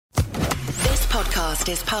podcast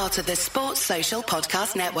is part of the Sports Social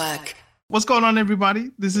Podcast Network. What's going on, everybody?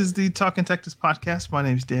 This is the Talking Texas podcast. My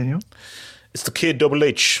name is Daniel. It's the kid, Double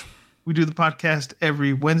H. We do the podcast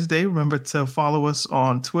every Wednesday. Remember to follow us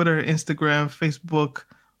on Twitter, Instagram, Facebook,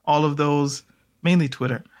 all of those, mainly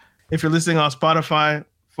Twitter. If you're listening on Spotify,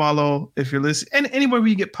 follow. If you're listening, and anywhere where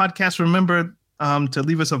you get podcasts, remember to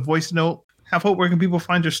leave us a voice note. Have Hope, where can people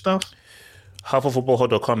find your stuff?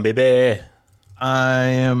 halfoffootball.com, baby. I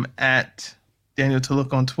am at Daniel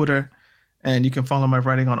Tulloch on Twitter, and you can follow my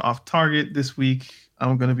writing on Off Target. This week,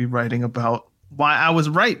 I'm going to be writing about why I was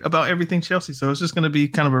right about everything Chelsea. So it's just going to be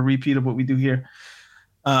kind of a repeat of what we do here.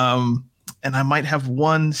 And I might have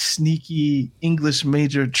one sneaky English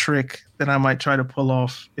major trick that I might try to pull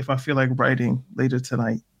off if I feel like writing later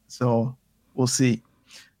tonight. So we'll see.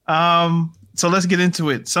 So let's get into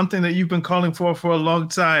it. Something that you've been calling for a long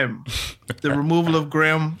time. The removal of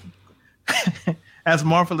Graham, as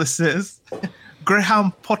Marvelous says,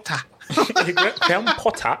 Graham Potter. Graham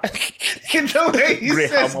Potter? You know what he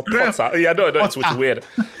says, Potter. Yeah, I know, it's weird.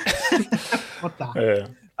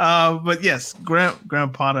 But yes,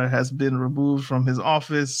 Graham Potter has been removed from his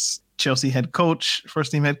office. Chelsea head coach,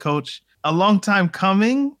 first team head coach. A long time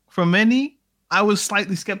coming for many. I was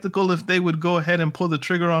slightly skeptical if they would go ahead and pull the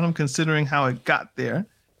trigger on him, considering how it got there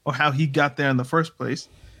or how he got there in the first place.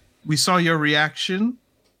 We saw your reaction,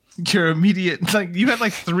 your immediate, you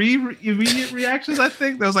had three immediate reactions. I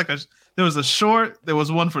think there was a short, there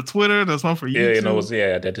was one for Twitter, there was one for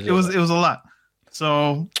YouTube. It was a lot.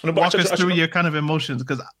 So walk us through your kind of emotions,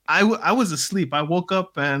 because I was asleep. I woke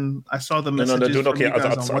up and I saw the messages.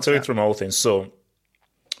 I'll tell you through my whole thing. So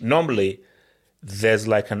normally there's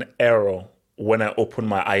an error when I open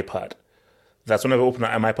my iPad. That's whenever I open my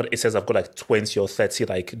iPad, it says I've got 20 or 30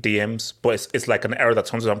 DMs, but it's like an error that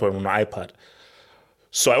comes up on my iPad.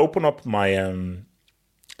 So I open up my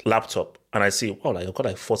laptop and I see, I've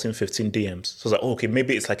got 14, 15 DMs. So I was like, okay,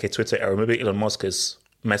 maybe it's a Twitter error. Maybe Elon Musk is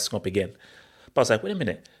messing up again. But I was like, wait a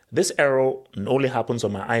minute. This error only happens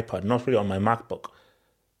on my iPad, not really on my MacBook.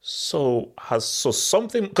 So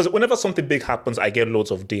something, because whenever something big happens, I get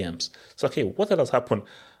loads of DMs. So, okay, what has happened?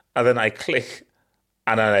 And then I click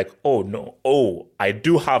and I'm oh no. I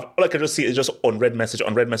do have, all I can just see is just unread message.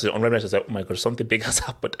 Like, oh my God, something big has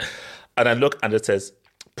happened. And I look and it says,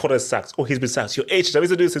 Potter sacked. Oh, he's been sacked. Your age, that means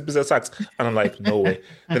to do this, he's been sacked. And I'm like, no way.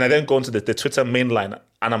 Then I then go into the Twitter main line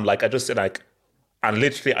and I'm like, I just said and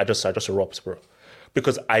literally I just erupt, bro.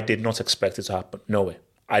 Because I did not expect it to happen. No way.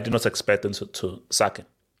 I did not expect them to sack him.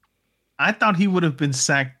 I thought he would have been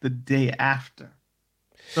sacked the day after.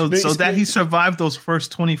 So that he survived those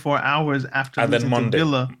first 24 hours after losing to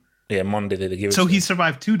Villa. Yeah, Monday they give it. So he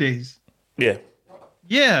survived 2 days. Yeah.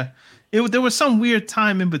 Yeah. There was some weird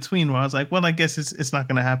time in between where I was like, well, I guess it's not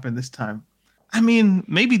going to happen this time. I mean,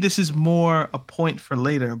 maybe this is more a point for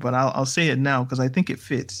later, but I'll say it now because I think it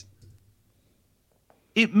fits.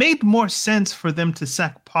 It made more sense for them to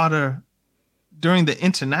sack Potter during the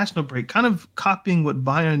international break, kind of copying what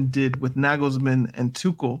Bayern did with Nagelsmann and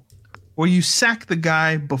Tuchel, where you sack the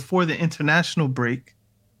guy before the international break,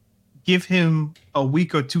 give him a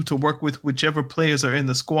week or two to work with whichever players are in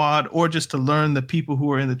the squad, or just to learn the people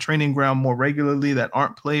who are in the training ground more regularly that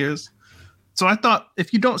aren't players. So I thought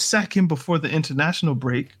if you don't sack him before the international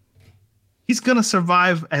break, he's going to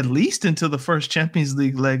survive at least until the first Champions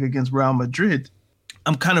League leg against Real Madrid.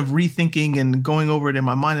 I'm kind of rethinking and going over it in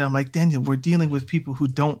my mind. And I'm like, Daniel, we're dealing with people who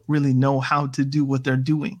don't really know how to do what they're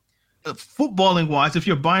doing. Footballing wise, if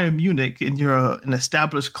you're Bayern Munich and you're an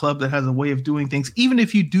established club that has a way of doing things, even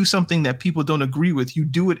if you do something that people don't agree with, you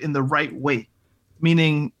do it in the right way.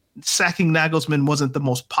 Meaning sacking Nagelsmann wasn't the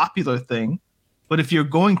most popular thing, but if you're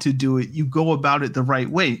going to do it, you go about it the right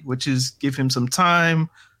way, which is give him some time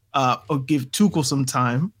or give Tuchel some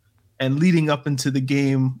time. And leading up into the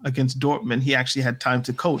game against Dortmund, he actually had time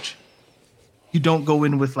to coach. You don't go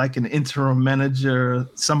in with an interim manager,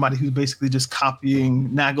 somebody who's basically just copying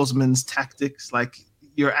Nagelsmann's tactics.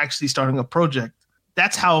 You're actually starting a project.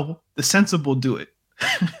 That's how the sensible do it.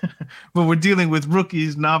 But we're dealing with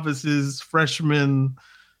rookies, novices, freshmen.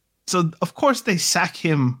 So, of course, they sack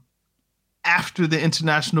him after the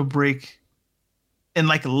international break and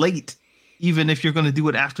late, even if you're going to do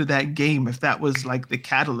it after that game, if that was the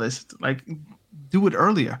catalyst. Do it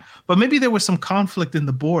earlier. But maybe there was some conflict in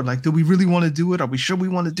the board. Do we really want to do it? Are we sure we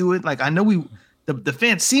want to do it? I know the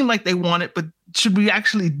fans seem like they want it, but should we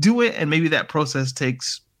actually do it? And maybe that process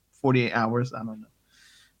takes 48 hours. I don't know.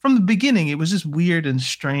 From the beginning, it was just weird and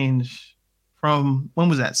strange. From when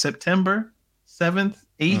was that? September 7th,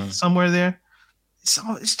 8th, somewhere there.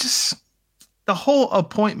 So it's just the whole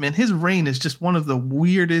appointment. His reign is just one of the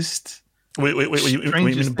weirdest Wait, you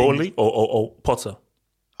Strangest mean Bowley or Potter?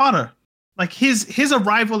 Potter. Like his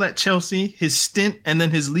arrival at Chelsea, his stint, and then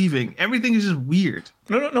his leaving. Everything is just weird.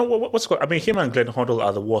 No. What's going? I mean, him and Glenn Hoddle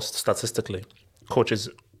are the worst statistically coaches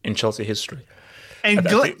in Chelsea history. And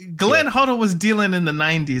Glenn Hoddle was dealing in the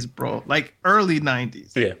 90s, bro. Like early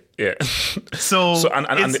 90s. Yeah. So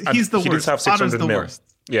and he's the worst. Potter's the worst.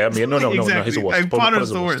 Yeah, I mean, no, exactly. he's the worst. Like, Potter's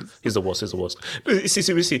the worst. He's the worst.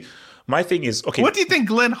 See. My thing is, okay. What do you think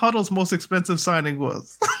Glenn Hoddle's most expensive signing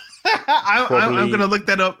was? I'm going to look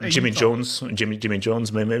that up. Jimmy Jones,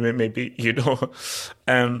 maybe, you know.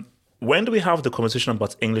 When do we have the conversation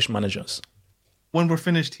about English managers? When we're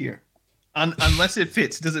finished here. Unless it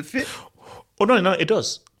fits. Does it fit? Oh, no, it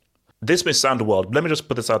does. This may sound wild. Let me just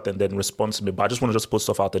put this out there and then respond to me. But I just want to just put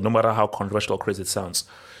stuff out there, no matter how controversial or crazy it sounds.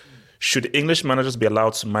 Should English managers be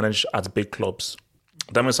allowed to manage at big clubs?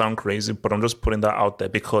 That may sound crazy, but I'm just putting that out there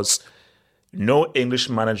because no English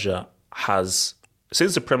manager has,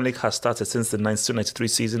 since the Premier League has started, since the 1993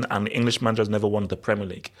 season, and English managers never won the Premier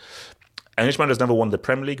League. English managers never won the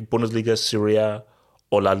Premier League, Bundesliga, Serie A,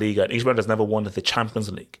 or La Liga. English managers never won the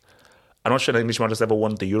Champions League. I'm not sure English managers ever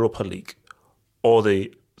won the Europa League or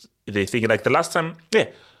the thing. Like the last time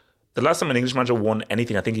an English manager won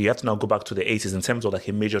anything, I think you have to now go back to the 80s in terms of like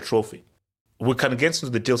a major trophy. We can get into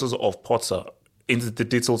the details of Potter, into the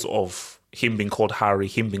details of him being called Harry,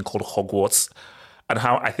 him being called Hogwarts, and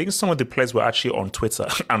how I think some of the players were actually on Twitter.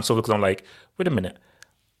 I'm so because I'm like, wait a minute.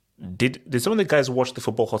 Did some of the guys watch the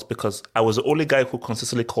football hot because I was the only guy who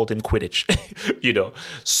consistently called him Quidditch, you know?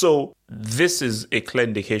 So this is a clear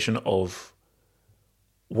indication of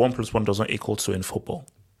 1 + 1 doesn't equal 2 in football.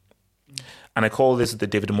 And I call this the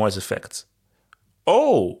David Moyes effect.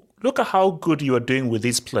 Oh, look at how good you are doing with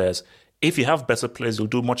these players. If you have better players, you'll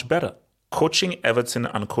do much better. Coaching Everton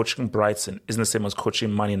and coaching Brighton isn't the same as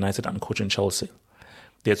coaching Man United and coaching Chelsea.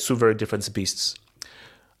 They're two very different beasts.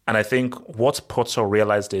 And I think what Potter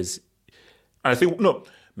realized is, and I think, no,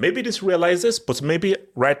 maybe he didn't realize this, but maybe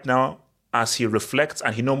right now, as he reflects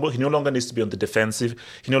and he no longer needs to be on the defensive,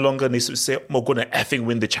 he no longer needs to say, we're going to effing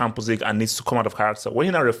win the Champions League and needs to come out of character. When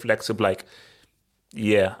he now reflects, he'll be like,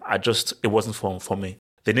 yeah, it wasn't for me.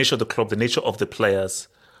 The nature of the club, the nature of the players,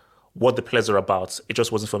 what the players are about, it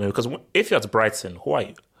just wasn't for me. Because if you're at Brighton, who are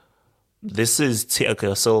you? This is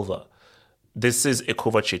Thiago Silva. This is a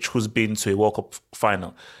Kovacic who's been to a World Cup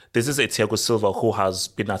final. This is a Thiago Silva who has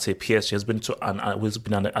been at a PSG, has been to who's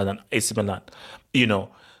been at an AC Milan. You know,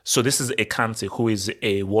 so this is a Kante who is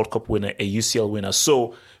a World Cup winner, a UCL winner.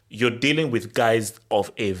 So you're dealing with guys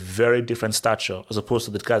of a very different stature as opposed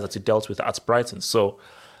to the guys that you dealt with at Brighton. So,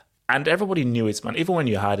 and everybody knew it, man. Even when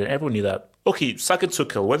you had it, everyone knew that. Okay, sacking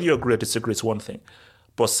Tuchel, whether you agree or disagree, it's one thing.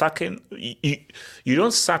 But sacking, you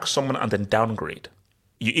don't sack someone and then downgrade.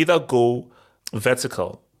 You either go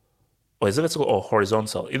vertical, or is it vertical or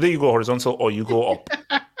horizontal? Either you go horizontal or you go up.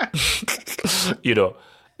 You know,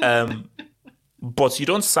 but you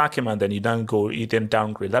don't sack him and then you then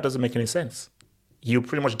downgrade. That doesn't make any sense. You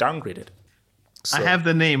pretty much downgraded. So, I have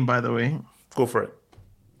the name, by the way. Go for it.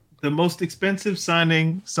 The most expensive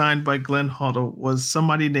signing signed by Glenn Hoddle was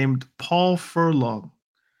somebody named Paul Furlong.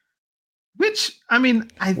 Which, I mean,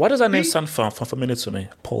 what does that name sound familiar to me?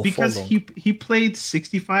 Paul because Furlong. he played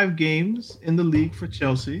 65 games in the league for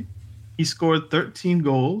Chelsea. He scored 13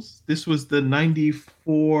 goals. This was the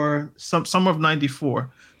 94, summer of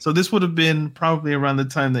 94. So this would have been probably around the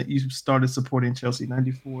time that you started supporting Chelsea,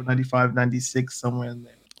 94, 95, 96, somewhere in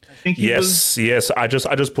there. I think he was yes. I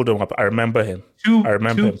just put him up. I remember him. I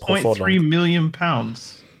remember him. 2.3 million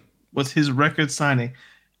pounds was his record signing.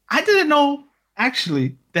 I didn't know,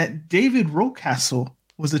 actually, that David Rocastle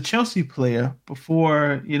was a Chelsea player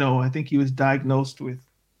before, I think he was diagnosed with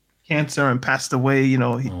cancer and passed away.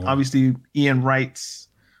 Obviously Ian Wright's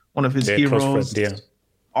one of his heroes,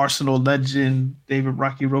 Arsenal legend, David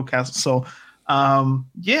Rocky Rocastle. So,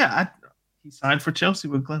 he signed for Chelsea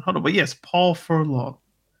with Glenn Hoddle. But yes, Paul Furlong.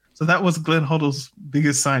 So that was Glenn Hoddle's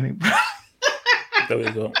biggest signing. There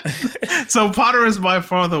we go. So Potter is by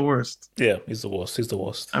far the worst. Yeah, he's the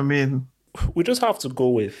worst. I mean, we just have to go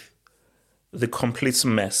with the complete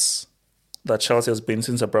mess that Chelsea has been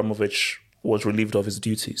since Abramovich was relieved of his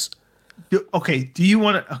duties. Okay, do you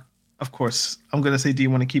want to... Of course, I'm going to say, do you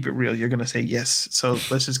want to keep it real? You're going to say yes. So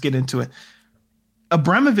let's just get into it.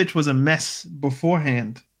 Abramovich was a mess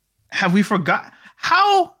beforehand. Have we forgot?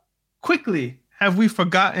 How quickly have we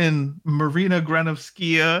forgotten Marina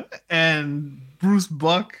Granovskia and Bruce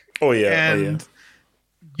Buck? And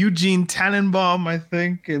Eugene Tannenbaum, I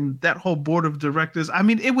think, and that whole board of directors. I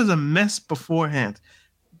mean, it was a mess beforehand.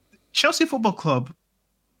 Chelsea Football Club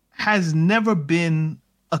has never been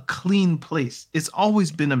a clean place. It's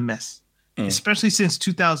always been a mess. especially since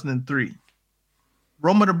 2003.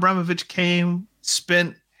 Roman Abramovich came,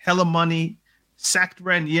 spent hella money, sacked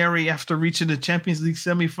Ranieri after reaching the Champions League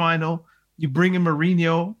semifinal. You bring in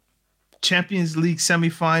Mourinho, Champions League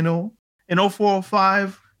semifinal. In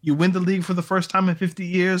 04-05, you win the league for the first time in 50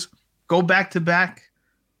 years, go back-to-back.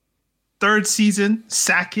 Third season,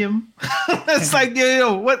 sack him. It's like,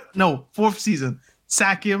 what? No, fourth season,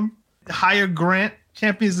 sack him. Hire Grant,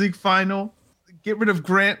 Champions League final. Get rid of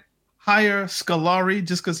Grant. Hire Scolari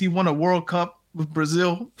just because he won a World Cup with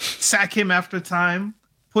Brazil. Sack him after time.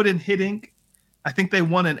 Put in Hiddink. I think they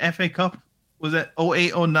won an FA Cup. Was that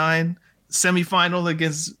 08-09 semifinal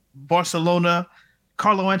against Barcelona?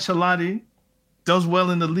 Carlo Ancelotti does well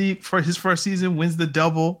in the league for his first season, wins the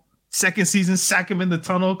double. Second season, sack him in the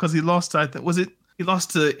tunnel because he lost to, he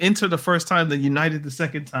lost to Inter the first time, then United the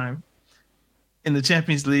second time in the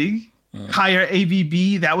Champions League. Hire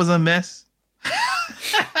AVB, that was a mess.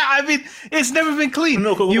 I mean, it's never been clean.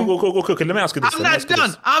 No, go. Let me ask you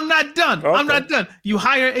this. I'm not done. You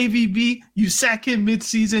hire AVB, you sack him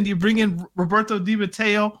mid-season, you bring in Roberto Di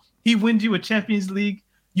Matteo, he wins you a Champions League.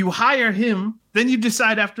 You hire him, then you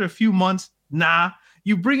decide after a few months, nah.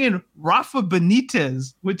 You bring in Rafa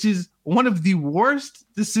Benitez, which is one of the worst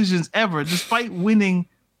decisions ever, despite winning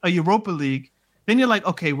a Europa League. Then you're like,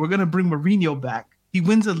 okay, we're going to bring Mourinho back. He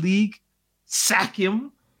wins a league, sack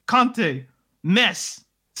him. Conte, mess.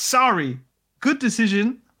 Sorry. Good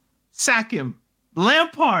decision, sack him.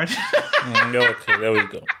 Lampard. Okay, there we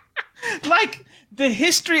go. Like, the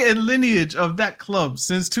history and lineage of that club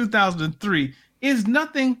since 2003 is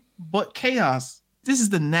nothing but chaos. This is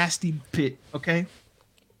the nasty pit, okay?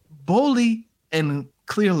 Bowley and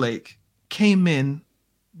Clear Lake came in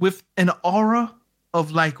with an aura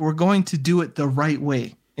of like, we're going to do it the right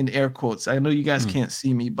way, in air quotes. I know you guys can't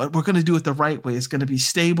see me, but we're going to do it the right way. It's going to be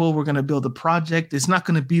stable. We're going to build a project. It's not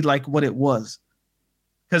going to be like what it was.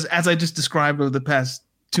 Because as I just described over the past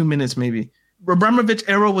 2 minutes, maybe, Abramovich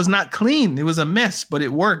era was not clean. It was a mess, but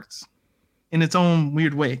it worked in its own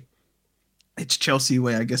weird way. It's Chelsea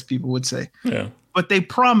way, I guess people would say. Yeah. But they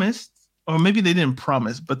promised, or maybe they didn't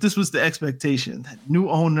promise, but this was the expectation that new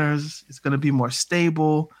owners, it's going to be more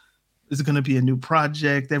stable. It's going to be a new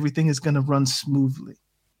project. Everything is going to run smoothly.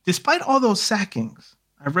 Despite all those sackings,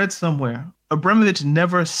 I read somewhere, Abramovich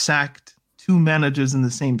never sacked two managers in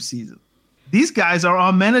the same season. These guys are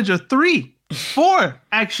on manager 4,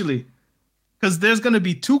 actually. Because there's going to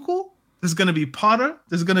be Tuchel, there's going to be Potter,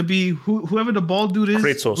 there's going to be whoever the ball dude is.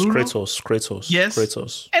 Kratos. Yes.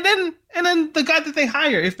 Kratos. And then the guy that they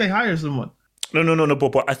hire, if they hire someone. No.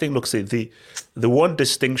 But I think, look, see, the one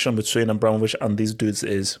distinction between Abramovich and these dudes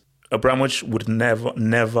is Abramovich would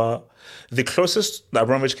never. The closest that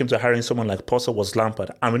Abramovich came to hiring someone like Potter was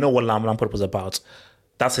Lampard, and we know what Lampard was about.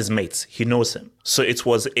 That's his mate. He knows him. So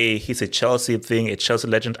he's a Chelsea thing, a Chelsea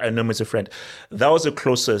legend. I know him as a friend. That was the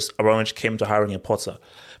closest Abramovich came to hiring a Potter,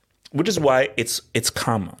 which is why it's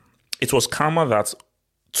karma. It was karma that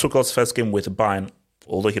Tuchel's first game with Bayern,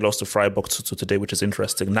 although he lost to Freiburg to today, which is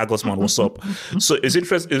interesting. Nagelsmann, what's up? So it's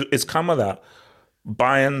interesting. It's karma that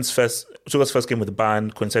Tuchel's first game with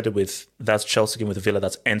Bayern coincided with that Chelsea game with Villa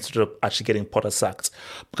that ended up actually getting Potter sacked,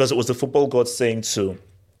 because it was the football god saying to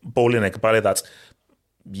Bowley and Ekbale that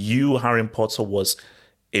you hiring Potter was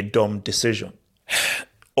a dumb decision.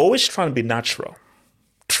 Always try and be natural.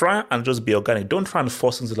 Try and just be organic. Don't try and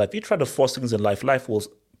force things in life. If you try to force things in life will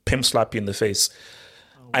pimp slap you in the face.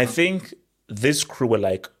 Oh, wow. I think this crew were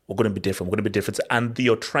like, we're going to be different. And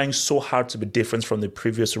you're trying so hard to be different from the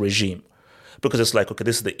previous regime. Because it's like, okay,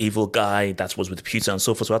 this is the evil guy that was with Putin and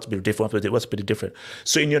so forth, so we have to be different.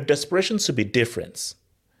 So in your desperation to be different,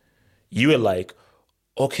 you are like,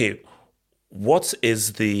 okay, what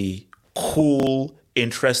is the cool,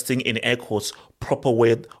 interesting, in air quotes, proper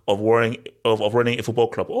way of running a football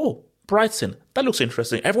club? Oh, Brighton, that looks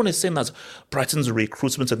interesting. Everyone is saying that Brighton's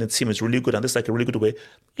recruitment and the team is really good, and this is like a really good way.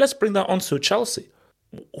 Let's bring that on to Chelsea.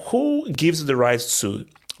 Who gives the right to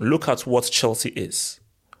look at what Chelsea is,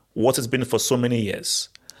 what it's been for so many years,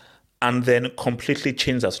 and then completely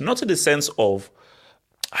change that? Not in the sense of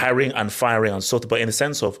hiring and firing and so forth, but in the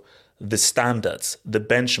sense of the standards, the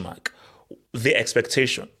benchmark, the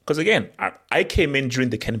expectation. Because again, I came in during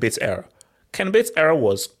the Ken Bates era. Ken Bates era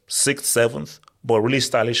was 6th, 7th, but really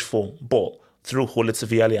stylish for ball through Hullet,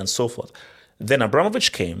 Vialli and so forth. Then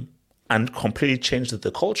Abramovich came and completely changed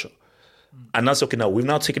the culture. And that's okay. Now we've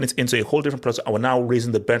now taken it into a whole different process, and we're now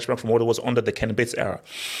raising the benchmark from what it was under the Ken Bates era.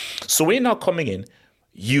 So when you're now coming in,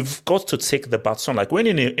 you've got to take the baton. Like when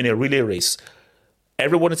in a relay race,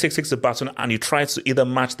 everyone takes the baton and you try to either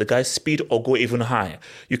match the guy's speed or go even higher.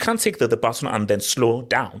 You can't take the baton and then slow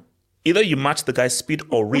down. Either you match the guy's speed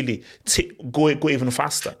or really go even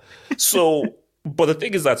faster. So, but the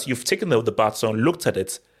thing is that you've taken the baton, looked at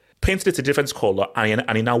it, painted it a different color, and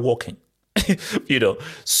you're now walking.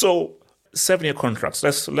 So 7-year contracts.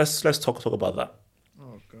 Let's talk about that.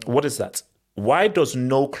 Oh, God. What is that? Why has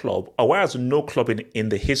no club in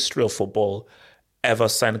the history of football ever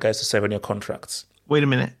signed guys to 7-year contracts? Wait a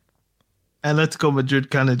minute. Atletico Madrid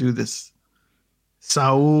kind of do this.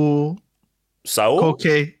 Saul?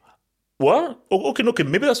 Okay. What? Okay.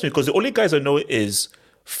 Maybe that's me, because the only guys I know is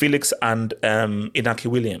Felix and Inaki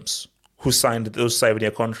Williams, who signed those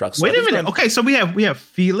 7-year contracts. Wait a minute. Okay, so we have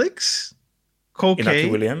Felix, Koke,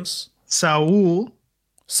 Inaki Williams, Saul.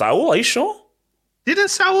 Are you sure? Didn't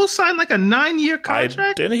Saul sign like a 9-year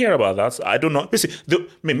contract? I didn't hear about that. I don't know.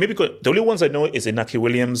 Maybe because the only ones I know is Inaki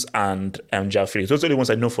Williams and Jao Felix. Those are the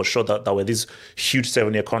ones I know for sure that were these huge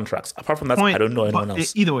 7-year contracts. Apart from that, I don't know anyone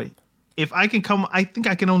else. Either way, if I think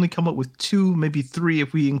I can only come up with 2, maybe 3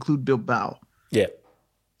 if we include Bilbao. Yeah.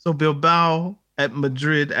 So Bilbao at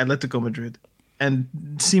Madrid, Atletico Madrid, and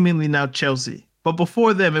seemingly now Chelsea. But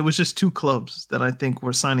before them, it was just 2 clubs that I think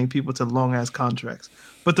were signing people to long-ass contracts.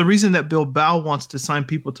 But the reason that Bilbao wants to sign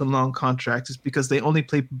people to long contracts is because they only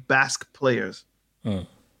play Basque players.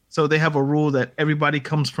 So they have a rule that everybody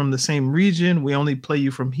comes from the same region. We only play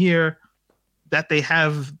you from here. That they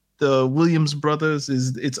have the Williams brothers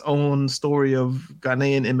is its own story of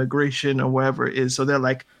Ghanaian immigration or wherever it is. So they're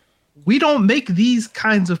like, we don't make these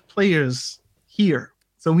kinds of players here.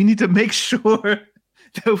 So we need to make sure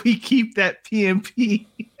that we keep that PMP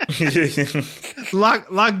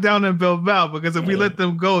locked down in Bilbao, because if we let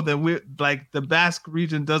them go, then we're like, the Basque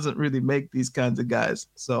region doesn't really make these kinds of guys.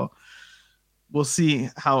 So we'll see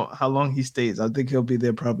how long he stays. I think he'll be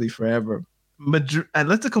there probably forever.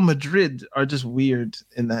 Atletico Madrid are just weird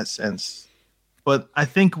in that sense. But I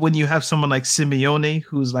think when you have someone like Simeone,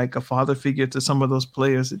 who's like a father figure to some of those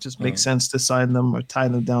players, it just makes sense to sign them or tie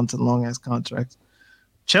them down to long-ass contracts.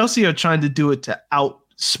 Chelsea are trying to do it to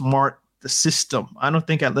outsmart the system. I don't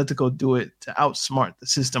think Atletico do it to outsmart the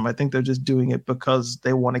system. I think they're just doing it because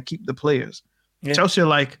they want to keep the players. Yeah. Chelsea are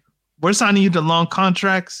like, we're signing you to long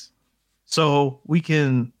contracts so we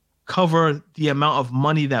can cover the amount of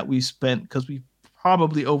money that we spent, because we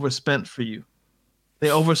probably overspent for you. They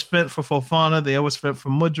overspent for Fofana. They overspent for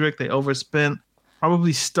Mudryk. They overspent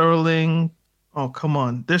probably Sterling. Oh, come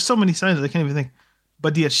on. There's so many signings I can't even think.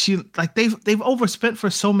 But yeah, they've overspent for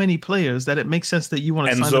so many players that it makes sense that you want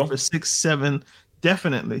to sign up for 6, 7,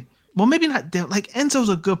 definitely. Well, maybe not. Like, Enzo's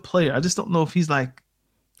a good player. I just don't know if he's like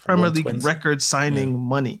Premier League record signing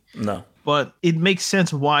money. No. But it makes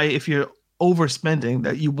sense why, if you're overspending,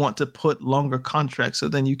 that you want to put longer contracts, so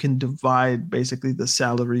then you can divide basically the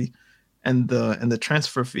salary and the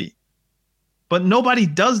transfer fee. But nobody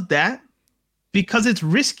does that because it's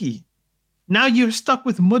risky. Now you're stuck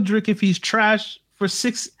with Mudryk if he's trash for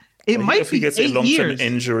 6. Might be 8 years. If he gets a long-term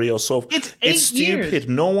injury or so, it's stupid. Years.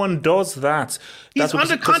 No one does that. He's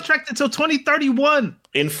under contract until 2031.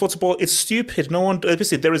 In football, it's stupid. No one.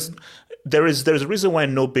 There is a reason why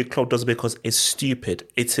no big club does it, because it's stupid.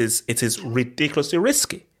 It is ridiculously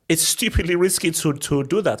risky. It's stupidly risky to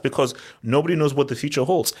do that, because nobody knows what the future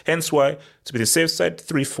holds. Hence why, to be the safe side,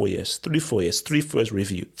 3-4 years, 3-4 years, 3-4 years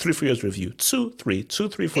review, 3-4 years review,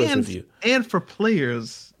 2-3 years review. And for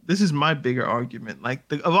players, this is my bigger argument. Like,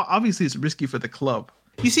 obviously, it's risky for the club.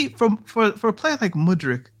 You see, for a player like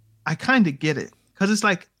Mudryk, I kind of get it, because it's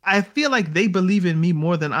like, I feel like they believe in me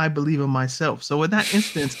more than I believe in myself. So in that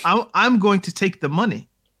instance, I'm going to take the money.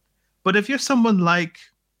 But if you're someone like,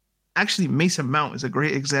 actually, Mason Mount is a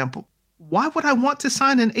great example. Why would I want to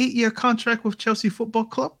sign an 8-year contract with Chelsea Football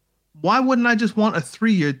Club? Why wouldn't I just want a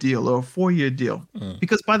 3-year deal or a 4-year deal?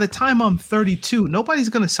 Because by the time I'm 32, nobody's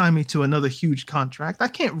going to sign me to another huge contract. I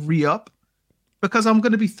can't re-up because I'm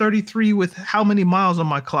going to be 33 with how many miles on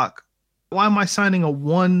my clock? Why am I signing a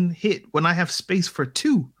 1 hit when I have space for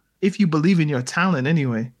 2? If you believe in your talent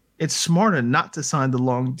anyway, it's smarter not to sign the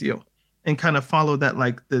long deal and kind of follow that,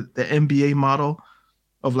 like the NBA model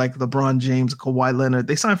of like LeBron James, Kawhi Leonard.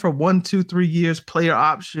 They sign for 1, 2, 3 years, player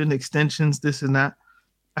option, extensions, this and that.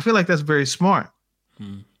 I feel like that's very smart.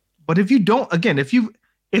 But if you don't, again, if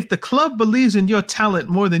the club believes in your talent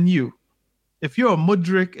more than you, if you're a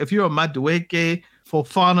Mudryk, if you're a Madueke,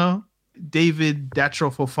 Fofana, David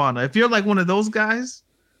Datro Fofana, if you're like one of those guys,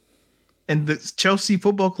 and the Chelsea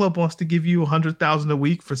Football Club wants to give you $100,000 a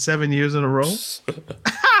week for 7 years in a row,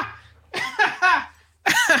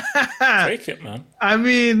 take it, man. I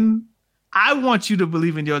mean, I want you to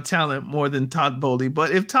believe in your talent more than Todd Bowley.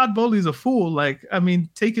 But if Todd Bowley's a fool, like, I mean,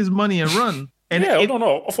 take his money and run. And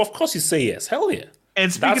no. Of course you say yes. Hell yeah.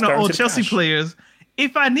 And speaking of old Chelsea players,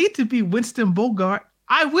 If I need to be Winston Bogart,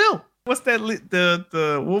 I will. What's that?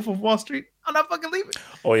 The Wolf of Wall Street? I'm not fucking leaving.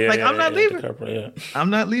 Oh yeah, I'm not leaving. DiCaprio, yeah. I'm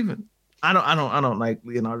not leaving. I don't like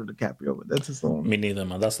Leonardo DiCaprio, but that's his own. Me neither,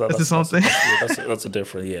 man. That's his own thing. That's a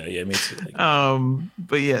different. Yeah, me too.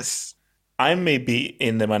 But yes, I may be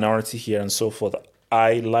in the minority here and so forth.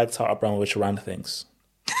 I liked how Abramovich ran things.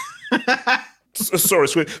 Sorry,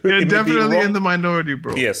 you're definitely in the minority,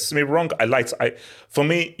 bro. Yes, maybe wrong. For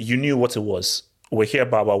me, you knew what it was. We're here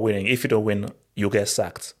about winning. If you don't win, you get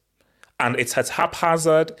sacked. And it's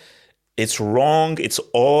haphazard. It's wrong. It's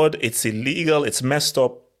odd. It's illegal. It's messed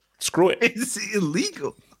up. Screw it. It's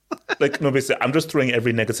illegal. Like, no, basically, I'm just throwing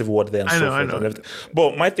every negative word there. And I know.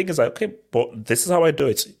 But my thing is like, okay, but this is how I do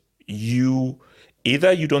it.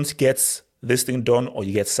 Either you don't get this thing done or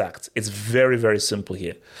you get sacked. It's very, very simple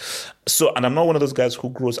here. So, and I'm not one of those guys who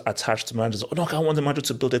grows attached to managers. Oh, no, I want the manager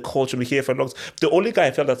to build a culture. We're here for long. The only guy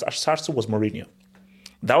I felt that attached to was Mourinho.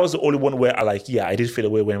 That was the only one where I I did feel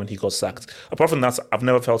away when he got sacked. Apart from that, I've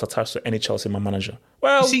never felt attached to any Chelsea manager.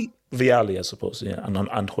 Well, Vialli, I suppose, yeah, and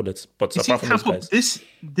Hullet. But apart from those guys,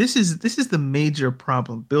 this is the major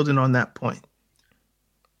problem. Building on that point,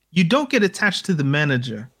 you don't get attached to the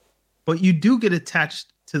manager, but you do get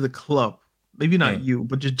attached to the club. Maybe not you,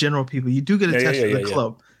 but just general people. You do get attached to the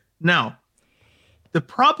club. Now, the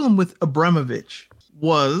problem with Abramovich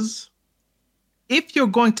was, if you're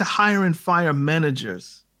going to hire and fire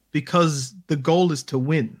managers because the goal is to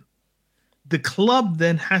win, the club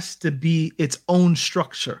then has to be its own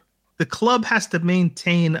structure. The club has to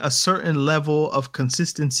maintain a certain level of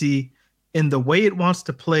consistency in the way it wants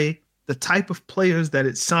to play, the type of players that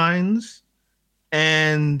it signs,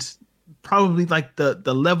 and probably like the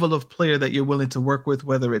level of player that you're willing to work with,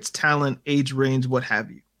 whether it's talent, age range, what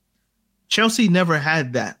have you. Chelsea never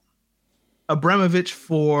had that. Abramovich,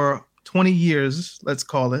 for 20 years, let's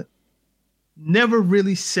call it, never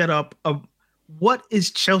really set up what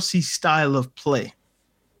is Chelsea's style of play.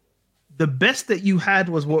 The best that you had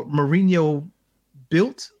was what Mourinho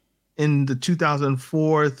built in the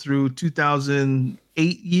 2004 through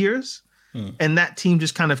 2008 years. And that team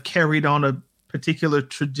just kind of carried on a particular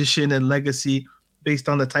tradition and legacy based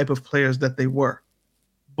on the type of players that they were.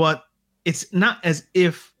 But it's not as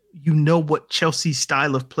if you know what Chelsea's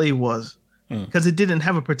style of play was, because it didn't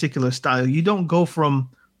have a particular style. You don't go from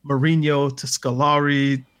Mourinho to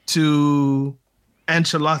Scolari to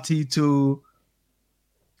Ancelotti to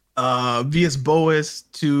Villas-Boas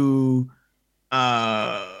to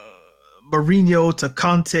Mourinho to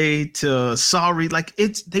Conte to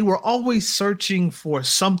Sarri. They were always searching for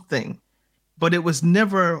something, but it was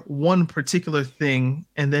never one particular thing,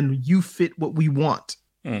 and then you fit what we want.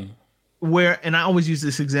 And I always use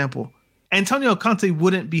this example. Antonio Conte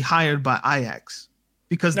wouldn't be hired by Ajax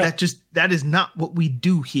because that is not what we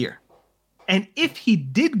do here. And if he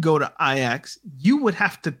did go to Ajax, you would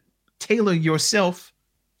have to tailor yourself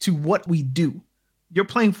to what we do. You're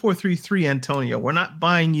playing 4-3-3, Antonio. We're not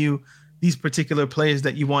buying you these particular players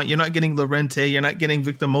that you want. You're not getting Llorente. You're not getting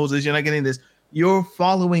Victor Moses. You're not getting this. You're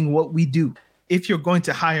following what we do. If you're going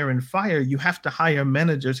to hire and fire, you have to hire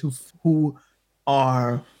managers who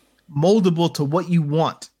are moldable to what you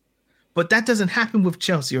want. But that doesn't happen with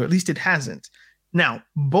Chelsea, or at least it hasn't. Now,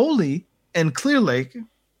 Bowley and Clearlake,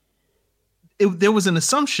 there was an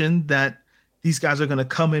assumption that these guys are going to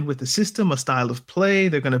come in with a system, a style of play.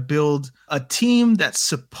 They're going to build a team that's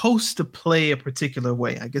supposed to play a particular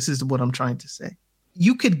way, I guess is what I'm trying to say.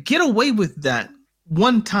 You could get away with that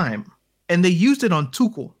one time, and they used it on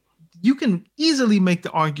Tuchel. You can easily make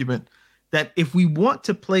the argument that if we want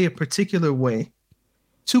to play a particular way,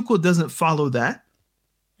 Tuchel doesn't follow that.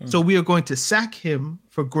 So we are going to sack him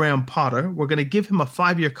for Graham Potter. We're going to give him a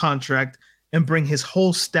 5-year contract and bring his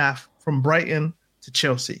whole staff from Brighton to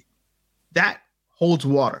Chelsea. That holds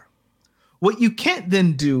water. What you can't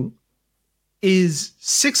then do is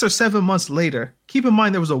 6 or 7 months later, keep in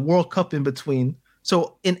mind there was a World Cup in between.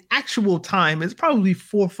 So in actual time, it's probably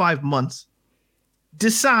 4 or 5 months.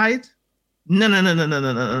 Decide,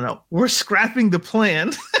 no. We're scrapping the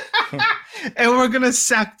plan. And we're going to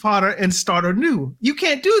sack Potter and start anew. You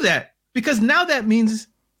can't do that, because now that means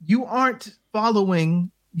you aren't following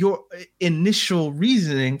your initial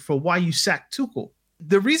reasoning for why you sacked Tuchel.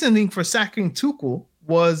 The reasoning for sacking Tuchel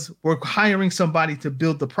was we're hiring somebody to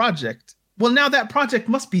build the project. Well, now that project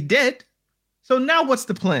must be dead. So now what's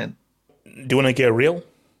the plan? Do you want to get real?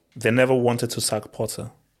 They never wanted to sack Potter.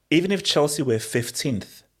 Even if Chelsea were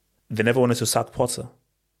 15th, they never wanted to sack Potter.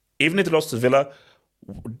 Even if they lost to Villa,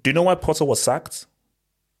 do you know why Potter was sacked?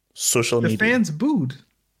 Social media. The fans booed.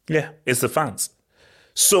 Yeah, it's the fans.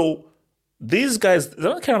 So these guys, they're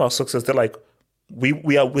not caring about success. They're like,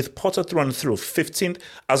 We are with Potter through and through. 15th,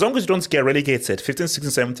 as long as you don't get relegated, 15th,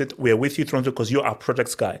 16th, 17th, we are with you through and through because you're our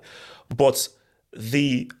projects guy. But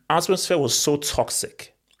the atmosphere was so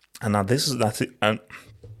toxic. And now this is that. And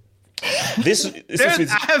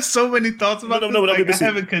I have so many thoughts about this. I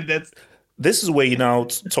haven't condensed. This is where you now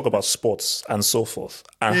talk about sports and so forth,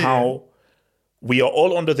 and how we are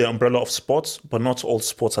all under the umbrella of sports, but not all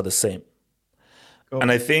sports are the same. And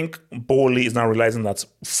I think Bowley is now realizing that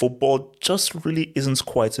football just really isn't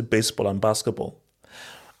quite a baseball and basketball.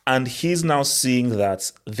 And he's now seeing that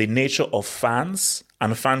the nature of fans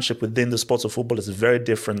and fanship within the sport of football is very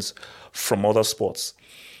different from other sports.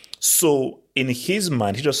 So in his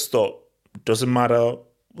mind, he just thought, doesn't matter,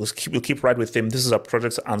 we'll keep right with him. This is our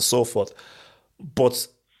project and so forth. But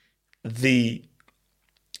the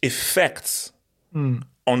effects on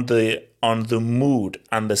the mood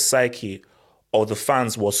and the psyche of the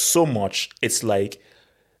fans was so much, it's like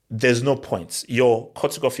there's no point. You're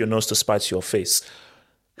cutting off your nose to spite your face.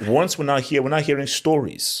 Once we're not hearing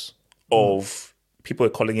stories of people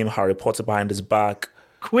calling him Harry Potter behind his back.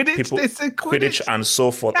 Quidditch? People, they said Quidditch and so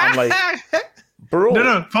forth. I'm like, bro.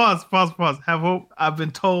 No, pause. Have hope. I've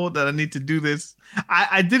been told that I need to do this.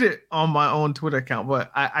 I did it on my own Twitter account, but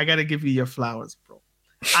I got to give you your flowers, bro.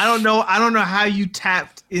 I don't know how you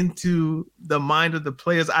tapped into the mind of the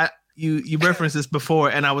players. You referenced this before,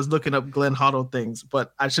 and I was looking up Glenn Hoddle things,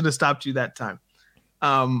 but I should have stopped you that time.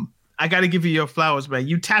 I got to give you your flowers, man.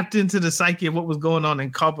 You tapped into the psyche of what was going on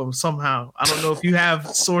in Cobham somehow. I don't know if you have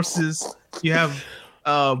sources, you have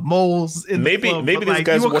moles in the club, maybe these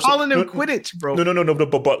guys you were calling him Quidditch, bro. No.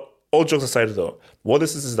 But all jokes aside, though, what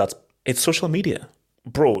this is that it's social media,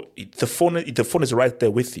 bro. The phone is right there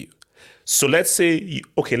with you. So let's say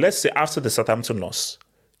after the Southampton loss,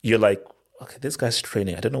 you're like, okay, this guy's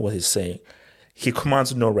training. I don't know what he's saying. He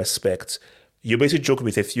commands no respect. You basically joke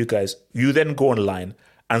with a few guys. You then go online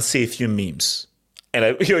and say a few memes.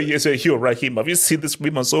 And you say, yo, Raheem, have you seen this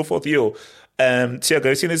meme and so forth? Yo, Tiago, have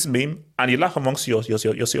you seen this meme? And you laugh amongst yourself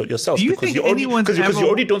because you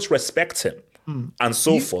already don't respect him and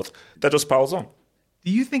so forth. That just piles on.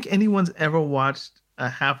 Do you think anyone's ever watched a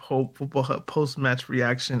Half Hope Football Hub post-match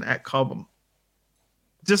reaction at Cobham?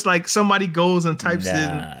 Just like somebody goes and types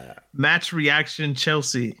in match reaction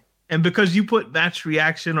Chelsea. And because you put match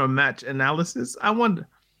reaction or match analysis, I wonder.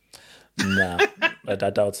 Nah, I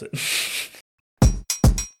doubt it.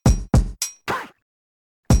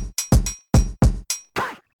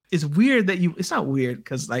 It's weird that it's not weird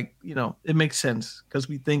because it makes sense because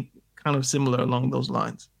we think kind of similar along those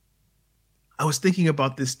lines. I was thinking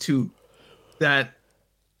about this too, that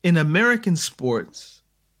in American sports,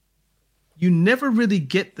 you never really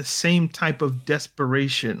get the same type of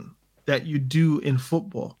desperation that you do in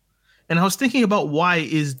football. And I was thinking about why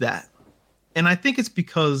is that? And I think it's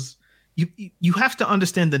because you have to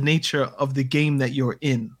understand the nature of the game that you're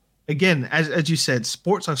in. Again, as you said,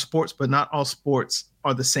 sports are sports, but not all sports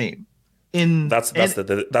are the same. That's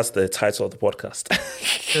the title of the podcast.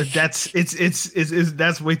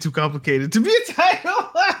 That's way too complicated to be a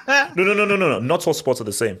title. No. Not all sports are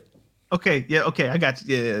the same. Okay, I got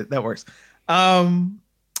you. Yeah, that works.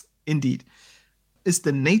 Indeed. It's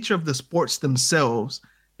the nature of the sports themselves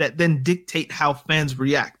that then dictate how fans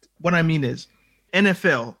react. What I mean is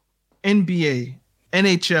NFL, NBA,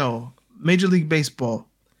 NHL, Major League Baseball,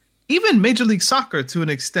 even Major League Soccer to an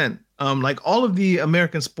extent. Like all of the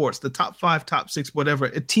American sports, the top 5, top 6, whatever,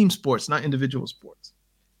 team sports, not individual sports.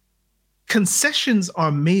 Concessions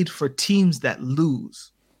are made for teams that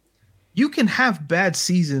lose. You can have bad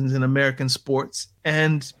seasons in American sports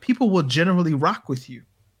and people will generally rock with you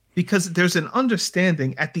because there's an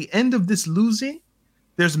understanding at the end of this losing,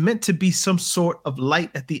 there's meant to be some sort of light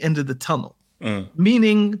at the end of the tunnel.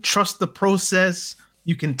 Meaning trust the process.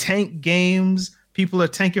 You can tank games. People are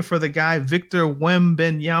tanking for the guy, Victor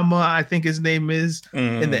Wembanyama, I think his name is,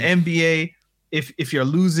 in the NBA. If you're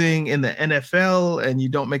losing in the NFL and you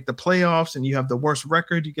don't make the playoffs and you have the worst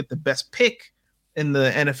record, you get the best pick in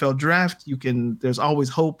the NFL draft. There's always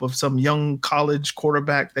hope of some young college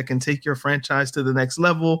quarterback that can take your franchise to the next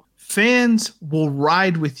level. Fans will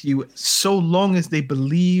ride with you so long as they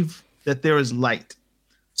believe that there is light.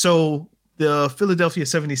 So the Philadelphia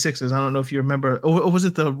 76ers, I don't know if you remember, or was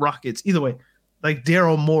it the Rockets? Either way, like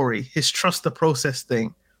Daryl Morey, his trust the process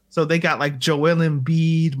thing. So they got like Joel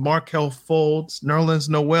Embiid, Markelle Fultz, Nerlens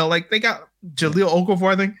Noel. Like they got Jahlil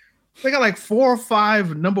Okafor, I think. They got like 4 or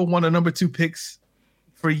 5 number 1 or number 2 picks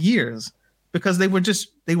for years because they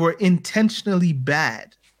were intentionally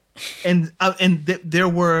bad. And there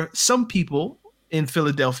were some people in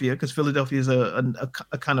Philadelphia, because Philadelphia is a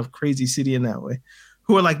kind of crazy city in that way,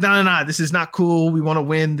 who are like, no, this is not cool. We want to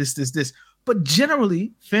win this. But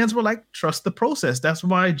generally, fans were like, trust the process. That's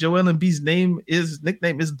why Joel Embiid's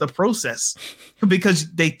nickname is the process,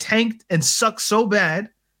 because they tanked and sucked so bad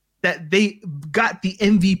that they got the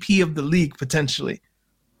MVP of the league potentially.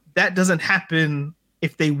 That doesn't happen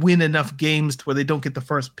if they win enough games to where they don't get the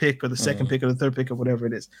first pick or the second pick or the third pick or whatever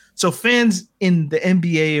it is. So fans in the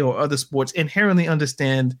NBA or other sports inherently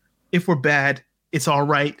understand if we're bad, it's all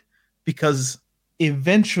right, because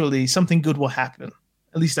eventually something good will happen.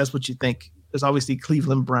 At least that's what you think. There's obviously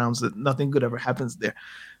Cleveland Browns that nothing good ever happens there.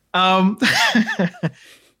 The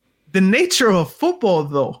nature of football,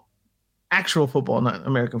 though, actual football, not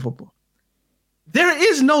American football, there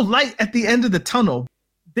is no light at the end of the tunnel.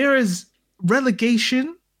 There is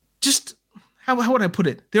relegation. Just how would I put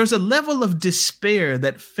it? There's a level of despair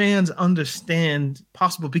that fans understand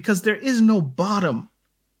possible because there is no bottom.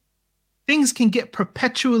 Things can get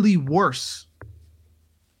perpetually worse.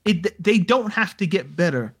 They don't have to get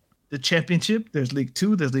better. The championship, there's League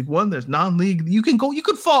 2, there's League 1, there's non-league. You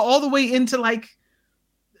could fall all the way into like,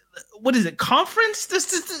 what is it, conference?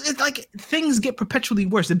 It's like things get perpetually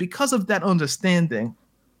worse. And because of that understanding,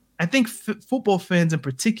 I think football fans in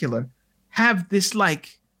particular have this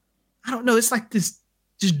like, I don't know, it's like this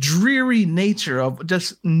just dreary nature of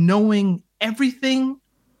just knowing everything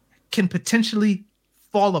can potentially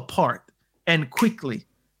fall apart and quickly.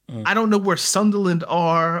 I don't know where Sunderland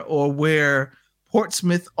are or where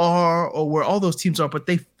Portsmouth are or where all those teams are, but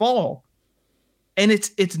they fall. And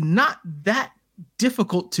it's not that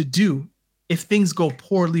difficult to do if things go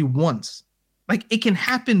poorly once. Like it can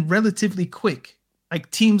happen relatively quick.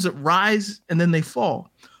 Like teams that rise and then they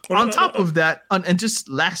fall. On top of that, and just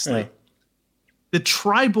lastly, the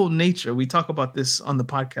tribal nature, we talk about this on the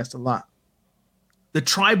podcast a lot. The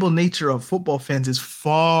tribal nature of football fans is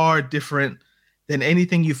far different than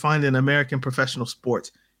anything you find in American professional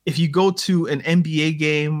sports. If you go to an NBA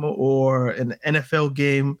game or an NFL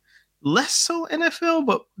game, less so NFL,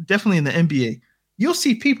 but definitely in the NBA, you'll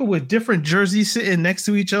see people with different jerseys sitting next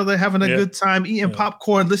to each other, having a good time, eating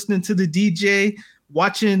popcorn, listening to the DJ,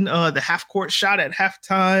 watching the half-court shot at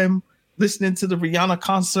halftime, listening to the Rihanna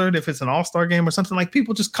concert if it's an all-star game or something. Like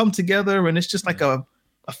people just come together and it's just like a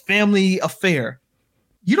family affair.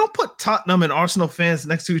 You don't put Tottenham and Arsenal fans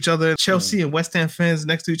next to each other, Chelsea and West Ham fans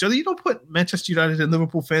next to each other. You don't put Manchester United and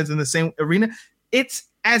Liverpool fans in the same arena. It's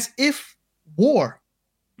as if war.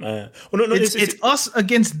 It's us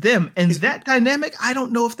against them. And that dynamic, I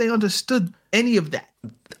don't know if they understood any of that.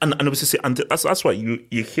 And that's why you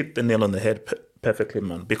hit the nail on the head perfectly,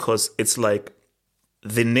 man. Because it's like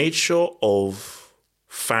the nature of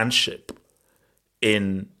fanship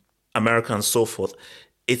in America and so forth,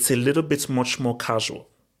 it's a little bit much more casual.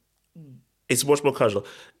 It's much more casual.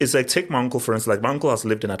 It's like, take my uncle, for instance. Like, my uncle has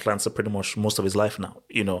lived in Atlanta pretty much most of his life now,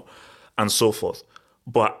 and so forth.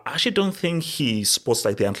 But I actually don't think he supports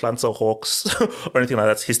like the Atlanta Hawks or anything like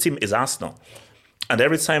that. His team is Arsenal. And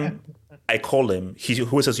every time I call him, he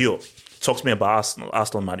always says, yo, talk to me about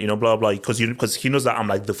Arsenal, man, blah, blah, because he knows that I'm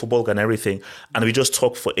like the football guy and everything. And we just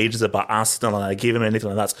talk for ages about Arsenal and I gave him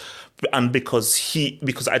anything like that. And because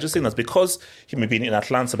I just think that's because he may be in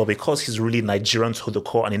Atlanta, but because he's really Nigerian to the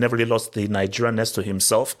core and he never really lost the Nigerianness to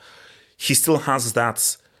himself, he still has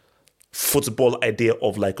that football idea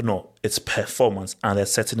of like, no, it's performance and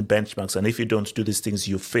there's certain benchmarks. And if you don't do these things,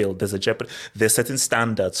 you fail. There's a jeopardy. There's certain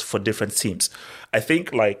standards for different teams. I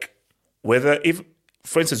think like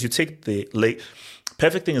for instance, you take the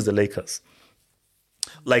perfect thing is the Lakers.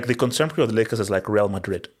 Like the contemporary of the Lakers is like Real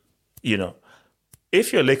Madrid.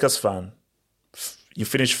 If you're a Lakers fan, you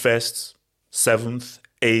finish first, 7th,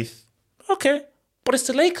 8th, okay, but it's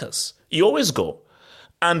the Lakers. You always go.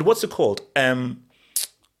 And what's it called?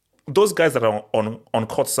 Those guys that are on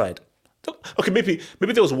court side. Okay, maybe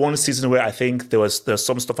there was one season where I think there's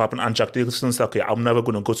some stuff happened and Jack Nicholson said, okay, I'm never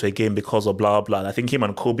going to go to a game because of blah, blah. And I think him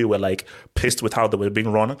and Kobe were like pissed with how they were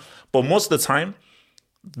being run. But most of the time,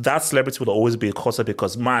 that celebrity will always be a courtside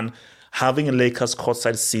because, man, having a Lakers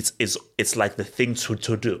courtside seats it's like the thing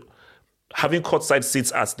to do. Having courtside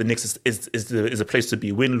seats at the Knicks is a place to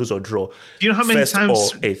be, win, lose, or draw. Do you know how many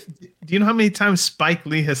times? Do you know how many times Spike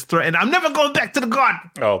Lee has threatened? I'm never going back to the Garden.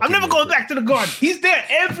 I'm never going back to the Garden. He's there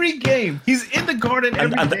every game. He's in the Garden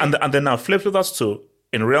every game. And then now flip with us too.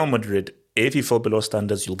 In Real Madrid, if you fall below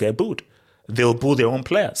standards, you'll get booed. They'll boo their own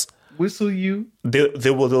players. Whistle you.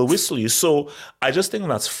 They'll whistle you. So I just think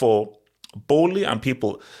that's for Bowley and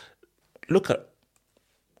people. Look at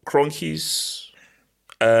Kroenkes,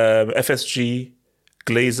 FSG,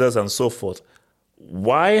 Glazers, and so forth.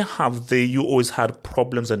 Why have you always had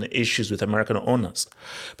problems and issues with American owners?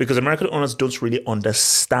 Because American owners don't really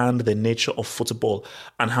understand the nature of football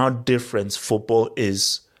and how different football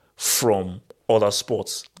is from other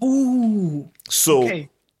sports. Ooh. So Okay.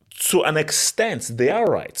 to an extent, they are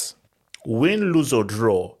right. Win, lose, or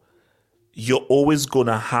draw, you're always going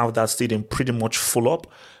to have that stadium pretty much full up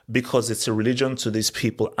because it's a religion to these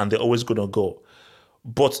people and they're always going to go.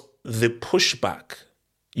 But the pushback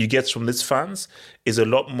you get from these fans is a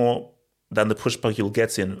lot more than the pushback you'll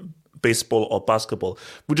get in baseball or basketball,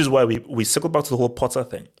 which is why we circle back to the whole Potter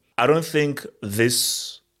thing. I don't think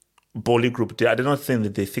this Bowley group, I do not think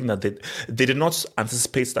that they think that they did not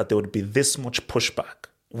anticipate that there would be this much pushback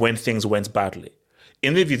when things went badly.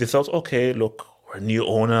 In their view, they thought, okay, look, we're new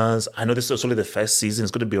owners. I know this is only the first season.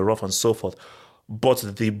 It's going to be rough and so forth. But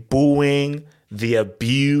the booing, the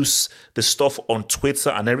abuse, the stuff on Twitter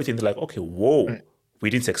and everything, they're like, okay, whoa, right. We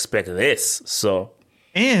didn't expect this. So,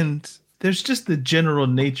 and there's just the general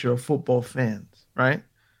nature of football fans, right?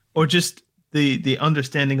 Or just the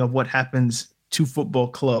understanding of what happens to football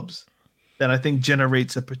clubs that I think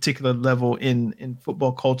generates a particular level in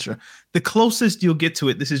football culture. The closest you'll get to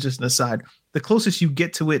it, this is just an aside, the closest you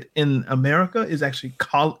get to it in America is actually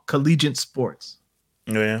collegiate sports.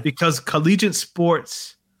 Yeah. Because collegiate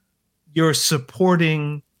sports, you're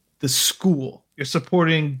supporting the school. You're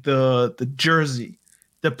supporting the jersey.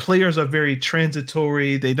 The players are very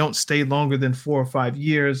transitory. They don't stay longer than 4 or 5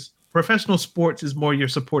 years. Professional sports is more you're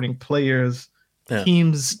supporting players. Yeah.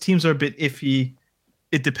 Teams are a bit iffy.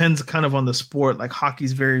 It depends kind of on the sport. Like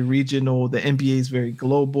hockey's very regional. The NBA is very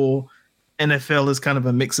global. NFL is kind of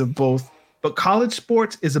a mix of both. But college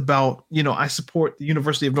sports is about, I support the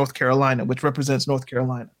University of North Carolina, which represents North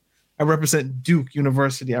Carolina. I represent Duke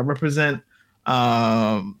University. I represent,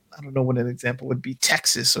 I don't know what an example would be,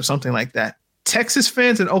 Texas or something like that. Texas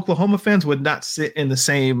fans and Oklahoma fans would not sit in the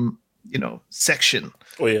same, section.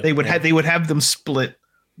 Oh, yeah. They would have them split.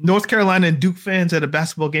 North Carolina and Duke fans at a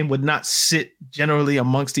basketball game would not sit generally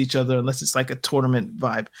amongst each other unless it's like a tournament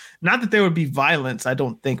vibe. Not that there would be violence, I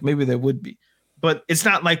don't think. Maybe there would be. But it's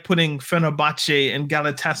not like putting Fenerbahce and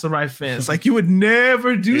Galatasaray fans. Like you would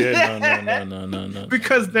never do that. No.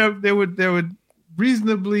 Because there would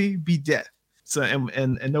reasonably be death. So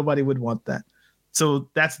and nobody would want that. So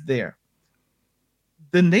that's there.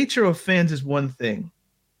 The nature of fans is one thing,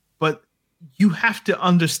 but you have to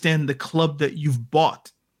understand the club that you've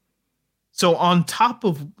bought. So on top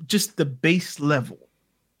of just the base level,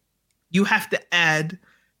 you have to add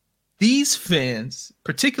these fans,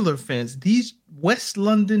 particular fans, these West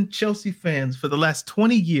London Chelsea fans for the last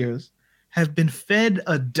 20 years have been fed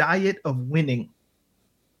a diet of winning.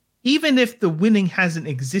 Even if the winning hasn't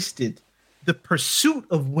existed, the pursuit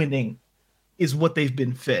of winning is what they've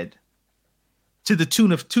been fed. To the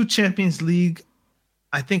tune of 2 Champions League,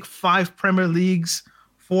 I think 5 Premier Leagues,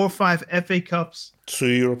 4 or 5 FA Cups. 2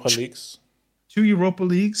 Europa Leagues. 2 Europa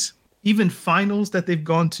Leagues, even finals that they've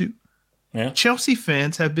gone to. Yeah. Chelsea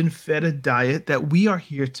fans have been fed a diet that we are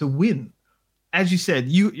here to win. As you said,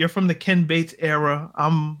 you're from the Ken Bates era.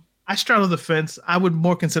 I straddle the fence. I would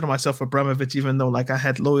more consider myself Abramovich, even though I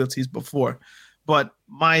had loyalties before. But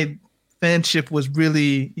my fanship was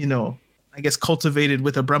really, cultivated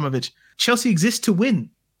with Abramovich. Chelsea exists to win.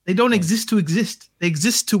 They don't exist to exist. They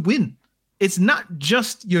exist to win. It's not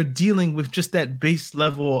just you're dealing with just that base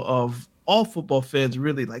level of all football fans,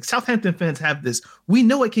 really. Like Southampton fans have this. We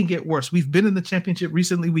know it can get worse. We've been in the championship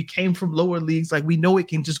recently. We came from lower leagues. We know it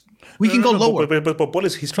can can go lower. But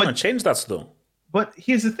he's trying to change that though. But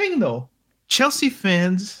here's the thing though. Chelsea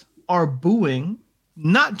fans are booing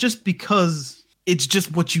not just because it's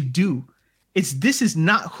just what you do. This is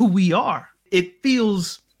not who we are. It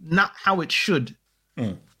feels not how it should.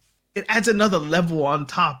 It adds another level on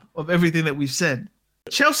top of everything that we've said.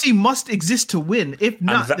 Chelsea must exist to win. If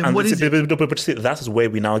not, then what is it? But see, that is where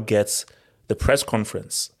we now get the press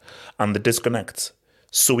conference and the disconnect.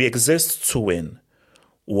 So we exist to win.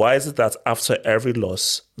 Why is it that after every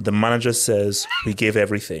loss, the manager says, we gave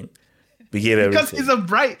everything? We gave everything. Because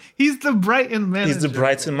he's the Brighton manager. He's the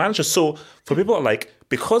Brighton manager. So for people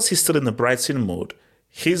because he's still in the Brighton mode,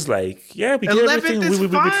 he's like, yeah, we gave everything. We'll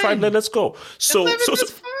be fine. Let's go. So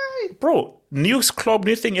fine. Bro, new club,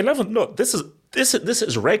 new thing. 11th. No, this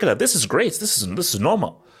is regular. This is great. This is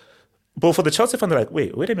normal. But for the Chelsea fan, they're like,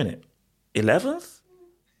 wait a minute, 11th?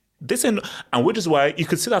 And which is why you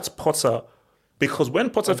could see that Potter, because when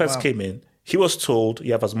Potter first came in, he was told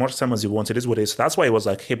you have as much time as you want. It is what it is. That's why he was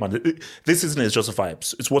like, hey man, this season is just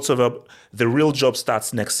vibes. It's whatever. The real job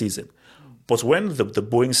starts next season. But when the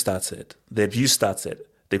booing started, the abuse started,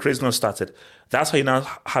 the craziness started, that's how you now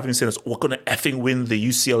have him saying, we're going to effing win the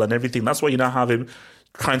UCL and everything. That's why you now have him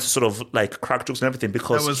trying to sort of crack jokes and everything,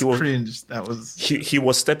 because that was cringe. He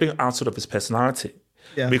was stepping outside of his personality.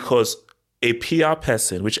 Yeah. Because a PR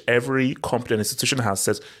person, which every company and institution has,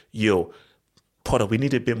 says, yo, Potter, we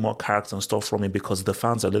need a bit more character and stuff from him because the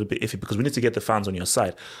fans are a little bit iffy because we need to get the fans on your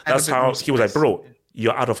side. That's how he was like, bro,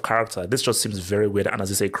 you're out of character. This just seems very weird. And as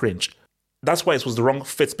you say, cringe. That's why it was the wrong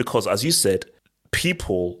fit because, as you said,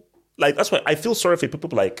 people, like, that's why I feel sorry for people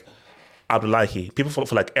like Abdullahi, people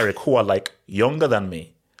for like Eric, who are like younger than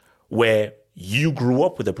me, where you grew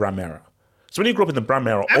up with the Bram era. So when you grew up in the Bram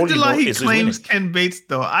era, all you know is claims Ken Bates,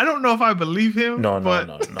 though. I don't know if I believe him. No.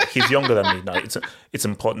 He's younger than me. No, it's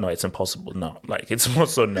important. No, it's impossible. No, like it's more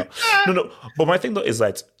so no. But my thing though is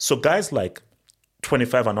like, so guys like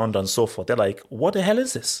 25 and under and so forth, they're like, what the hell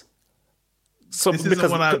is this? So this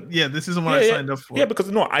isn't what I signed up for. Yeah,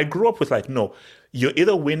 because I grew up with like, no, you're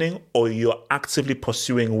either winning or you're actively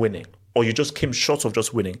pursuing winning, or you just came short of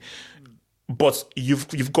just winning. But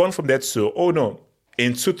you've gone from there to, oh no,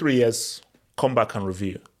 in 2-3 years, come back and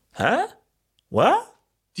review. Huh? What?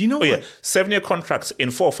 Do you know? 7-year contracts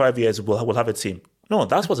in 4 or 5 years. We'll have a team. No,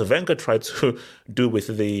 that's what Wenger tried to do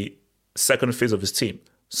with the second phase of his team.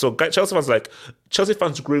 So Chelsea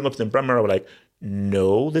fans growing up in Bremer were like,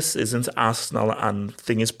 no, this isn't Arsenal and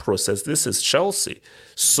things process. This is Chelsea.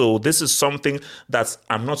 So this is something that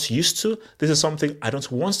I'm not used to. This is something I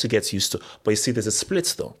don't want to get used to. But you see, there's a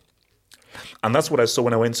split though. And that's what I saw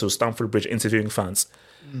when I went to Stamford Bridge interviewing fans.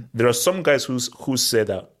 There are some guys who say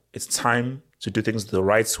that it's time to do things the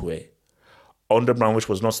right way. Under Brown, which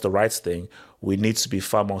was not the right thing, we need to be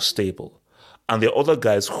far more stable. And there are other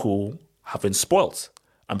guys who have been spoiled.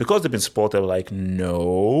 And because they've been spoiled, they're like,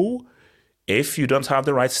 no, if you don't have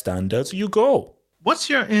the right standards, you go. What's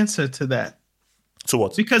your answer to that? To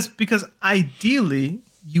what? Because ideally,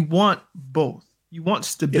 you want both. You want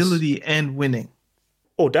stability and winning.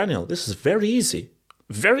 Oh, Daniel, this is very easy.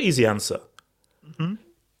 Very easy answer. Mm-hmm.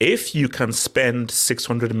 If you can spend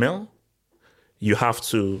 600 mil, you have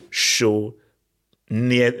to show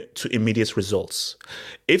near to immediate results.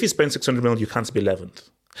 If you spend 600 mil, you can't be 11th.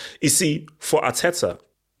 You see, for Arteta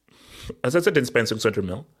didn't spend 600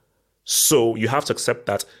 mil, so you have to accept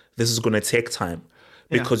that this is going to take time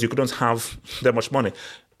because you couldn't have that much money.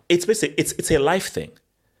 It's basically, it's a life thing.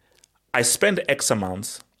 I spend X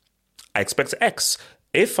amount, I expect X.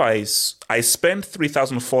 If I spend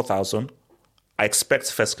 3,000, 4,000, I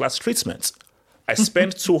expect first class treatment. I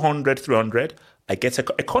spend 200, 300, I get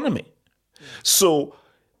economy. So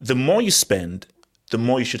the more you spend, the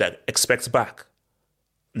more you should expect back.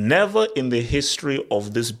 Never in the history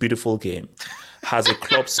of this beautiful game has a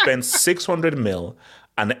club spent 600 mil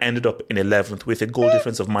and ended up in 11th with a goal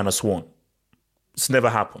difference of -1. It's never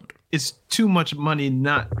happened. It's too much money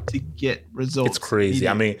not to get results. It's crazy.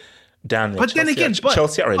 I mean, Daniel, but Chelsea, then again,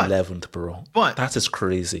 Chelsea are 11th, bro. But that is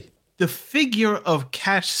crazy. The figure of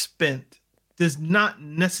cash spent does not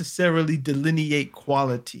necessarily delineate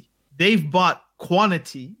quality. They've bought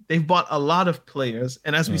quantity. They've bought a lot of players.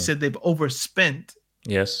 And as we said, they've overspent.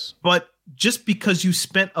 Yes. But just because you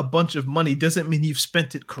spent a bunch of money doesn't mean you've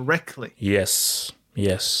spent it correctly. Yes.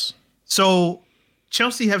 So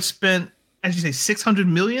Chelsea have spent, as you say, 600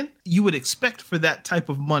 million. You would expect for that type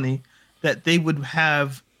of money that they would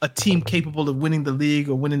have a team capable of winning the league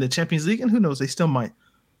or winning the Champions League. And who knows, they still might.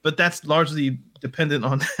 But that's largely dependent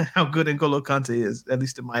on how good N'Golo Kante is, at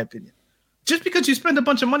least in my opinion. Just because you spend a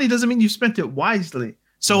bunch of money doesn't mean you spent it wisely.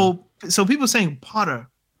 So people saying, Potter,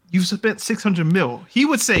 you've spent 600 mil. He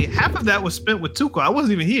would say half of that was spent with Tuchel. I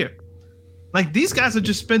wasn't even here. Like, these guys are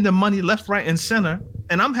just spending money left, right, and center,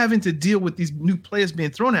 and I'm having to deal with these new players being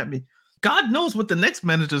thrown at me. God knows what the next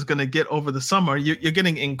manager is going to get over the summer. You're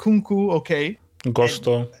getting Nkunku, okay.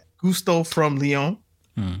 Gusto from Lyon.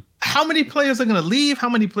 How many players are going to leave? How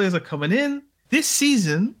many players are coming in? This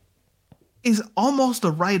season is almost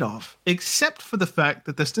a write-off, except for the fact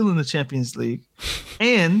that they're still in the Champions League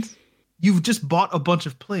and you've just bought a bunch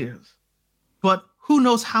of players. But who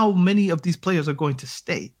knows how many of these players are going to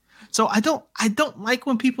stay? So I don't like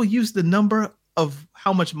when people use the number of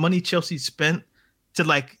how much money Chelsea spent to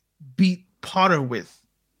like beat Potter with,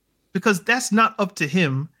 because that's not up to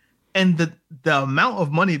him. And the amount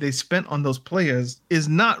of money they spent on those players is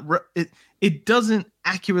not it doesn't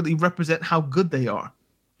accurately represent how good they are.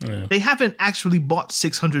 Yeah. They haven't actually bought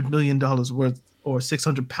 $600 million worth or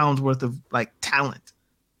 £600 worth of like talent.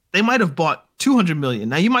 They might have bought 200 million.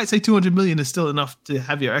 Now you might say 200 million is still enough to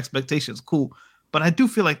have your expectations. Cool. But I do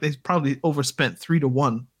feel like they've probably overspent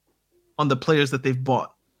 3-1 on the players that they've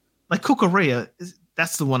bought. Like Cucurella,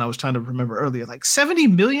 that's the one I was trying to remember earlier. Like 70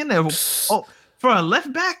 million for a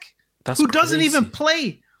left back who doesn't even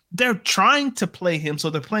play. They're trying to play him, so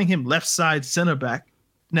they're playing him left side center back.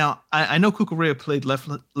 Now, I know Cucurella played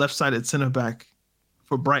left-sided center back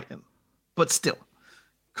for Brighton, but still,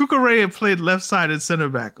 Cucurella played left-sided center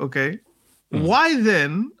back, okay? Why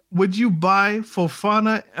then would you buy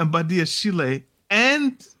Fofana and Badiashile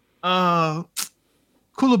and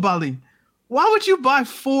Koulibaly? Why would you buy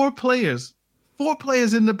four players? Four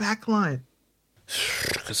players in the back line.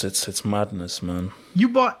 Because it's madness, man. You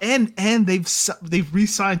bought and they've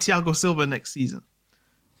re-signed Thiago Silva next season.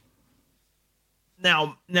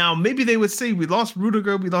 Now maybe they would say we lost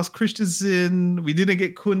Rudiger, we lost Christensen, we didn't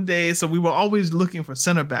get Koundé, so we were always looking for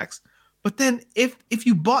center backs. But then if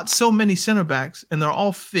you bought so many center backs and they're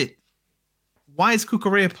all fit, why is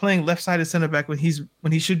Cucurella playing left-sided center back when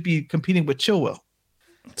he should be competing with Chilwell?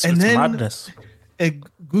 It's madness.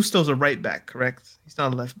 Gusto's a right back, correct? He's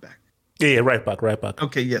not a left back. Yeah, right back.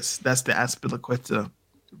 Okay, yes, that's the Azpilicueta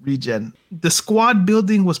regen. The squad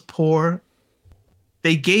building was poor.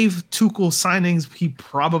 They gave Tuchel signings he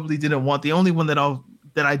probably didn't want. The only one that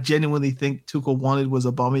I genuinely think Tuchel wanted was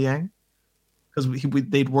Aubameyang, because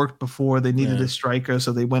they'd worked before. They needed a striker,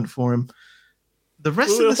 so they went for him. The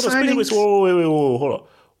rest of the signings. Wait, hold on.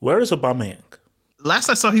 Where is Aubameyang? Last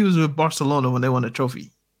I saw, he was with Barcelona when they won a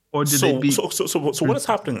trophy. Or did they beat? So what is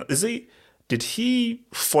happening? Did he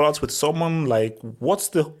fall out with someone? Like,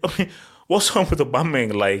 what's wrong with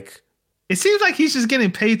Aubameyang? Like, it seems like he's just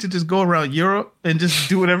getting paid to just go around Europe and just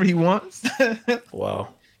do whatever he wants. Wow.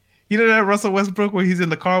 You know that Russell Westbrook where he's in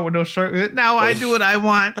the car with no shirt? Now I do what I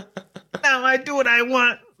want.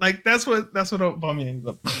 Like, that's what Aubameyang's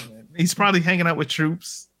up to, man. He's probably hanging out with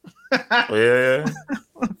troops. Yeah.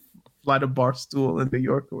 Fly to Barstool in New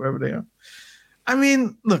York or wherever they are. I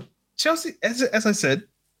mean, look, Chelsea, as I said,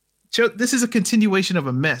 this is a continuation of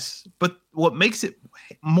a mess. But what makes it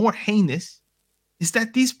more heinous is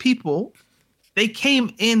that these people, they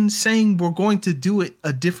came in saying we're going to do it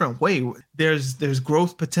a different way. There's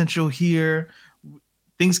growth potential here.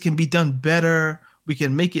 Things can be done better. We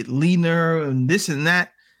can make it leaner and this and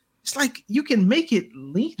that. It's like, you can make it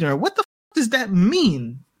leaner. What the does that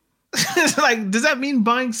mean? Like, does that mean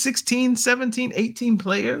buying 16, 17, 18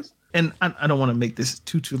 players? And I don't want to make this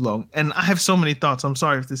too long. And I have so many thoughts. I'm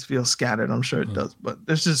sorry if this feels scattered. I'm sure it does. But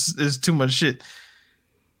there's too much shit.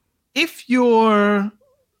 If you're,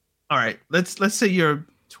 all right, let's say you're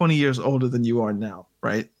 20 years older than you are now,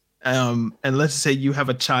 right? And let's say you have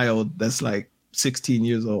a child that's like 16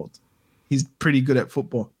 years old. He's pretty good at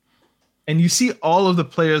football. And you see all of the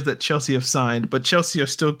players that Chelsea have signed, but Chelsea are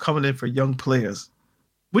still coming in for young players.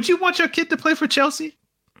 Would you want your kid to play for Chelsea?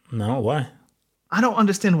 No, why? I don't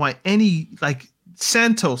understand why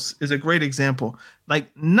Santos is a great example. Like,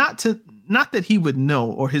 not that he would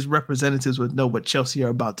know or his representatives would know what Chelsea are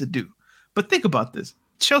about to do. But think about this.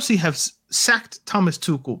 Chelsea have sacked Thomas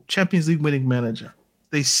Tuchel, Champions League winning manager.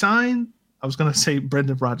 They signed, I was going to say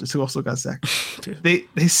Brendan Rodgers, who also got sacked. They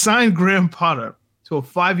signed Graham Potter to a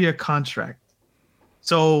 5-year contract.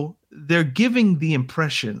 So they're giving the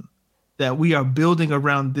impression that we are building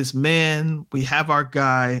around this man. We have our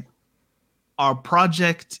guy. Our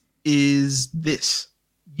project is this.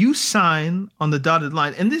 You sign on the dotted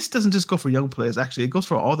line, and this doesn't just go for young players. Actually, it goes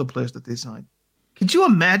for all the players that they sign. Could you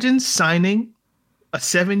imagine signing a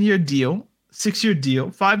 7-year deal, 6-year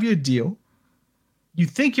deal, 5-year deal? You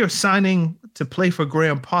think you're signing to play for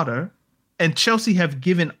Graham Potter, and Chelsea have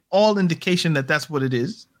given all indication that that's what it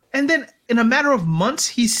is. And then in a matter of months,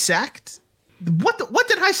 he's sacked. What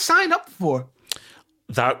did I sign up for?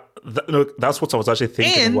 That's what I was actually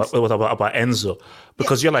thinking about Enzo,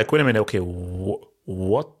 because you're like, wait a minute, okay,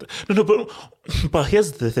 what? No, but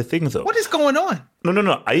here's the thing, though. What is going on?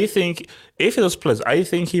 No. Are you think if those players, are you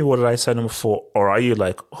thinking what did I sign them for, or are you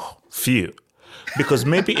like, phew? Because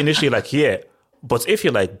maybe initially like, yeah, but if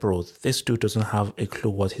you're like, bro, this dude doesn't have a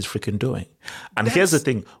clue what he's freaking doing. And here's the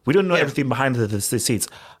thing, we don't know everything behind the seats.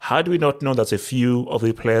 How do we not know that a few of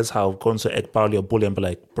the players have gone to Ekbali or Bully and be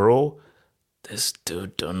like, bro, this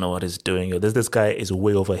dude don't know what he's doing. This guy is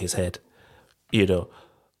way over his head.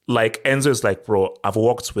 Like Enzo is like, bro, I've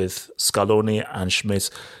worked with Scaloni and Schmidt.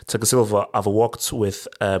 Thiago Silva, I've worked with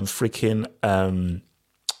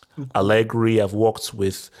Allegri. I've worked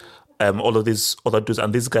with all of these other dudes.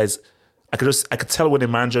 And these guys, I could tell when a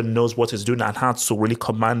manager knows what he's doing and how to really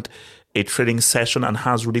command a training session and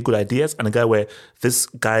has really good ideas, and a guy where this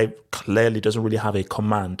guy clearly doesn't really have a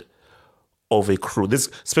command of a crew. This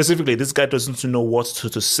guy doesn't know what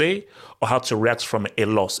to say or how to react from a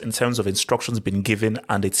loss in terms of instructions being given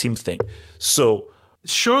and a team thing. So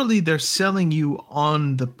surely they're selling you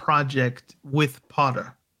on the project with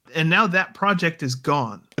Potter. And now that project is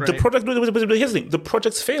gone. Right? Here's the thing. The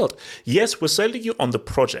project's failed. Yes, we're selling you on the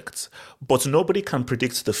project, but nobody can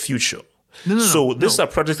predict the future. So this is a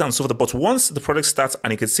project and so forth. But once the project starts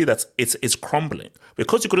and you can see that it's crumbling,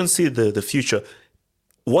 because you couldn't see the future,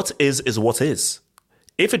 what is what is.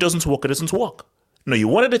 If it doesn't work, it doesn't work. No, you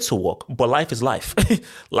wanted it to work, but life is life.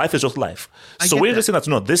 Life is just life. So we're just saying that,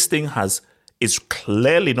 no, this thing is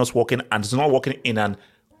clearly not working, and it's not working in an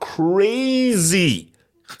crazy,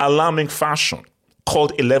 alarming fashion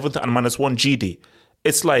called 11th and -1 GD.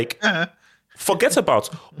 It's like, forget about,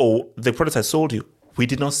 the product I sold you. We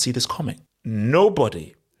did not see this coming.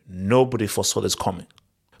 Nobody foresaw this coming.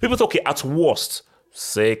 People thought, okay, at worst,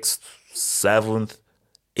 6th, 7th,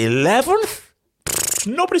 11th?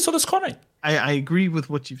 Nobody saw this coming. I agree with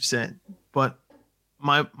what you've said, but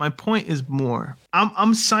my point is more.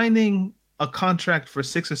 I'm signing a contract for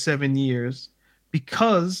 6 or 7 years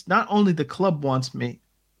because not only the club wants me,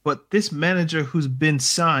 but this manager who's been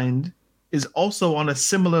signed is also on a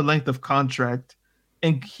similar length of contract,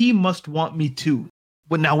 and he must want me too.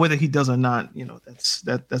 But now, whether he does or not,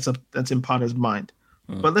 that's in Potter's mind.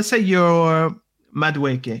 But let's say you're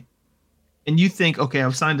Madueke, and you think, okay,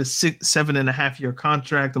 I've signed a 7.5 year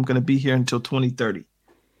contract. I'm going to be here until 2030.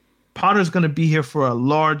 Potter's going to be here for a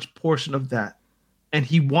large portion of that, and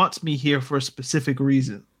he wants me here for a specific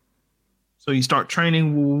reason. So you start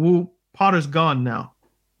training. Woo. Potter's gone now.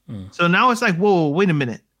 So now it's like, whoa, wait a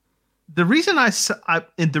minute. The reason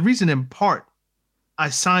the reason in part I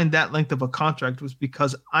signed that length of a contract was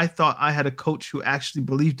because I thought I had a coach who actually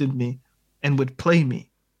believed in me and would play me.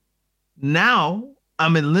 Now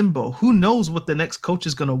I'm in limbo. Who knows what the next coach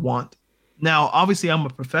is going to want? Now, obviously, I'm a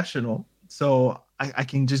professional, so I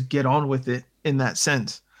can just get on with it in that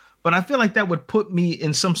sense. But I feel like that would put me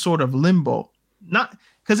in some sort of limbo. Not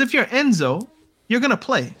because if you're Enzo, you're going to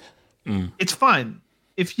play. It's fine.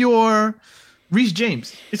 If you're Reece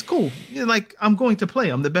James, it's cool. You're like, I'm going to play.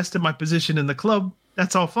 I'm the best in my position in the club.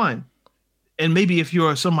 That's all fine. And maybe if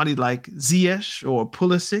you're somebody like Ziyech or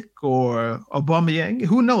Pulisic or Aubameyang,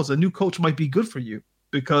 who knows? A new coach might be good for you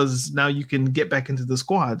because now you can get back into the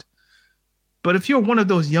squad. But if you're one of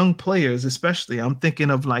those young players, especially, I'm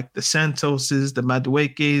thinking of like the Santoses, the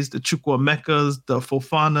Maduekes, the Chukwuemekas, the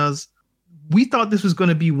Fofanas. We thought this was going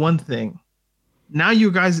to be one thing. Now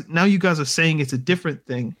you guys are saying it's a different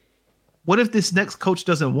thing. What if this next coach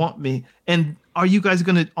doesn't want me? And are you guys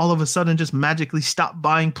going to all of a sudden just magically stop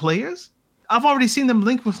buying players? I've already seen them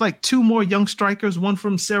linked with like 2 more young strikers, one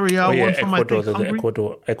from Serie A, one from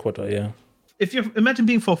Ecuador, yeah. If you imagine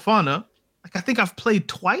being Fofana, like I think I've played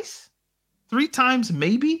twice, 3 times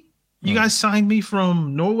maybe. You guys signed me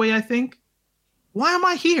from Norway, I think. Why am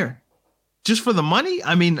I here? Just for the money?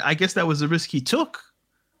 I mean, I guess that was the risk he took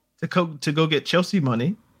to go get Chelsea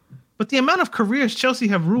money. But the amount of careers Chelsea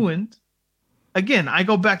have ruined. Again, I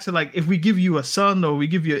go back to like if we give you a son or we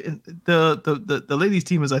give you the ladies'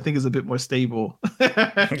 team is I think is a bit more stable.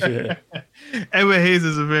 Yeah. Edward Hayes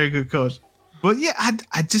is a very good coach, but yeah,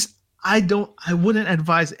 I wouldn't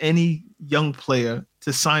advise any young player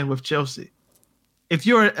to sign with Chelsea. If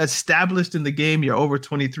you're established in the game, you're over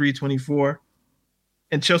 23, 24,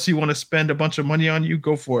 and Chelsea want to spend a bunch of money on you,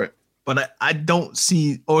 go for it. But I don't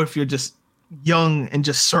see, or if you're just young and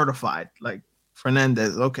just certified like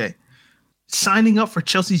Fernandez, okay. Signing up for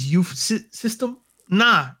Chelsea's youth system?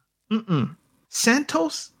 Nah.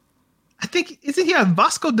 Santos? I think, isn't he a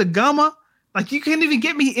Vasco da Gama? Like, you can't even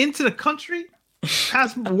get me into the country?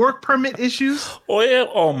 Has work permit issues? Oh, yeah.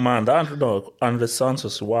 Oh, man. Andre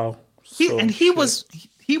Santos, wow. He was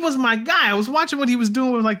my guy. I was watching what he was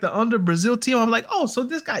doing with, like, the under Brazil team. I'm like, oh, so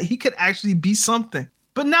this guy, he could actually be something.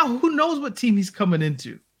 But now, who knows what team he's coming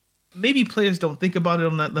into? Maybe players don't think about it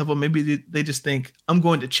on that level. Maybe they just think, I'm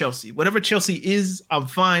going to Chelsea. Whatever Chelsea is, I'm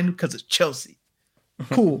fine because it's Chelsea.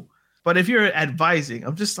 Cool. But if you're advising,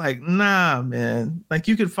 I'm just like, nah, man. Like,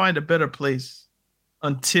 you could find a better place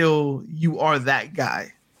until you are that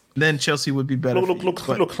guy. Then Chelsea would be better.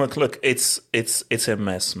 Look. It's a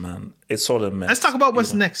mess, man. It's all a mess. Let's talk about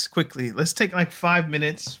what's next quickly. Let's take like 10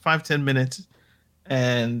 minutes,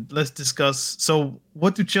 and let's discuss. So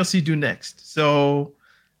what do Chelsea do next? So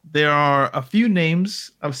there are a few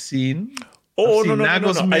names I've seen.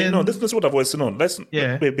 No. This is what I've always known. Let's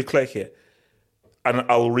be clear here. And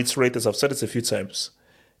I'll reiterate this. I've said this a few times.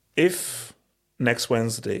 If next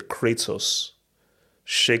Wednesday Kratos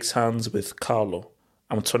shakes hands with Carlo,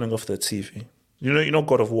 I'm turning off the TV. You know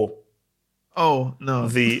God of War. Oh no.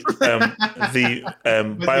 The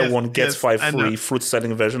buy one get 5 free fruit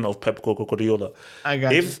selling version of Pep Guardiola. I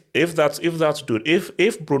got if that's dude,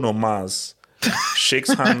 if Bruno Mars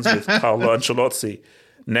shakes hands with Carlo Ancelotti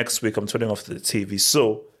next week, I'm turning off the TV.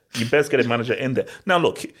 So you best get a manager in there. Now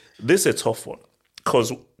look, this is a tough one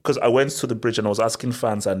because I went to the bridge and I was asking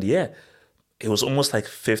fans, and yeah, it was almost like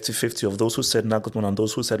 50-50 of those who said Nagelsmann and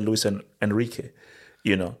those who said Luis and Enrique,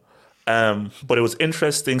 you know. But it was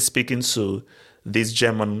interesting speaking to these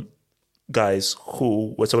German guys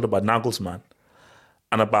who were talking about Nagelsmann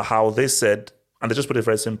and about how they said, and they just put it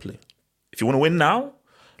very simply, if you want to win now,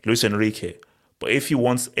 Luis Enrique. But if you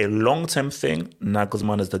want a long-term thing,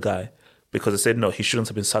 Nagelsmann is the guy. Because they said, no, he shouldn't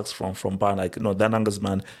have been sacked from Bayern. Like, no, that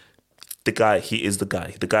Nagelsmann, the guy, he is the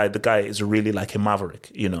guy. The guy is really like a maverick,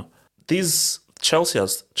 you know. These Chelsea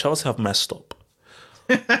have messed up.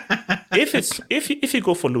 If you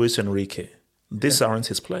go for Luis Enrique, these aren't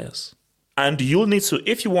his players. And you'll need to,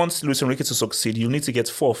 if you want Luis Enrique to succeed, you'll need to get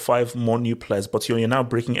 4 or 5 more new players, but you're now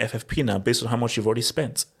breaking FFP now based on how much you've already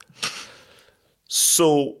spent.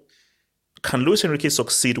 So, can Luis Enrique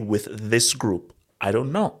succeed with this group? I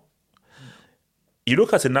don't know. You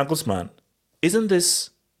look at a Nagelsmann, isn't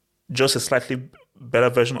this just a slightly better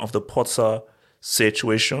version of the Potter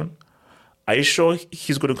situation? Are you sure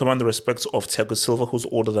he's going to command the respect of Thiago Silva, who's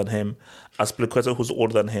older than him, Azpilicueta, who's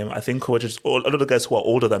older than him? I think Kovacic, a lot of the guys who are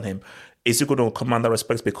older than him. Is he going to command that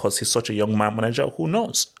respect because he's such a young man manager? Who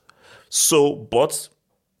knows? So, but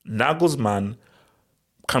Nagelsmann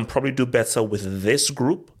can probably do better with this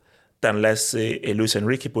group than, let's say, a Luis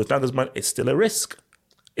Enrique. But with Nagelsmann, it's still a risk.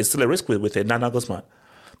 It's still a risk with a Nagelsmann.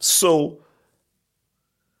 So,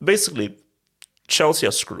 basically, Chelsea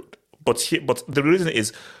are screwed. But the reason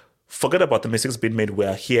is, forget about the mistakes being made.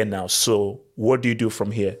 We're here now. So, what do you do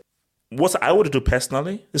from here? What I would do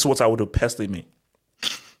personally, this is what I would do personally, me.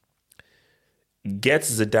 Get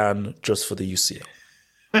Zidane just for the UCL.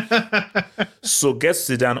 So, get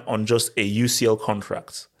Zidane on just a UCL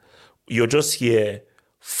contract. You're just here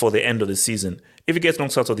for the end of the season. If you get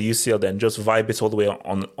knocked out of the UCL, then just vibe it all the way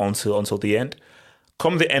on until the end.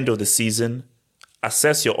 Come the end of the season,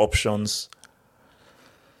 assess your options.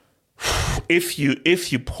 If you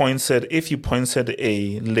pointed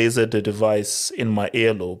a laser device in my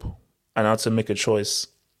earlobe and I had to make a choice,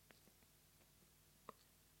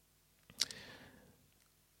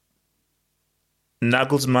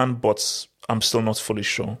 Nagelsmann, but I'm still not fully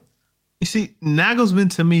sure. You see, Nagelsmann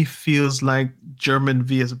to me feels like German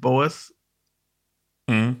V.S. Boas.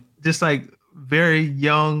 Just like very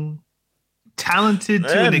young, talented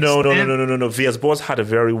to an extent. No. V.S. Boas had a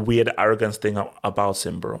very weird, arrogant thing about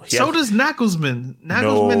him, bro. So does Nagelsmann.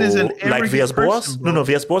 Nagelsmann is an arrogant like V.S. Boas. person, bro. No.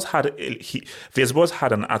 V.S. Boas had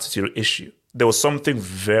an attitude issue. There was something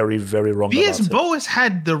very, very wrong about him. V.S. Boas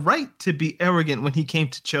had the right to be arrogant when he came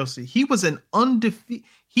to Chelsea. He was an undefeated.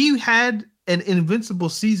 He had an invincible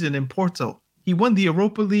season in Porto. He won the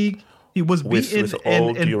Europa League. He was beaten. With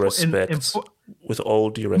all due respect. With all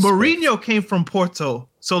due respect. Mourinho came from Porto.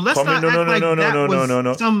 So let's not act like that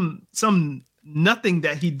was some nothing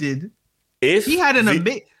that he did. If he had an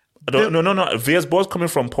amazing... No. V.S. Boas coming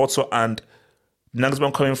from Porto and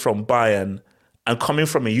Nagelsmann coming from Bayern and coming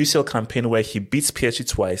from a UCL campaign where he beats PSG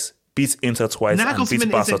twice, beats Inter twice, and beats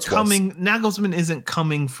Barca twice. Nagelsmann isn't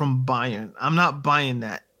coming from Bayern. I'm not buying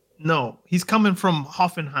that. No, he's coming from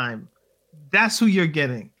Hoffenheim. That's who you're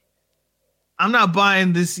getting. I'm not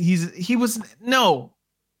buying this. I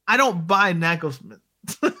don't buy Nagelsmann.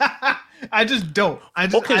 I just don't. I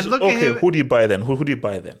look at him. Who do you buy then? Who do you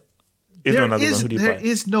buy then? There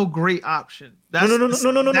is no great option.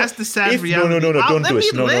 That's the sad reality. Don't do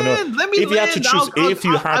it. No. If you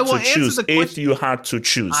had to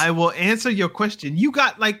choose. I will answer your question. You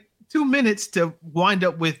got like 2 minutes to wind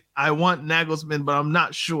up with, I want Nagelsmann, but I'm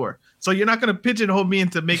not sure. So you're not going to pigeonhole me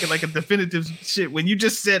into making like a definitive shit when you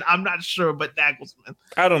just said, I'm not sure, but Nagelsmann.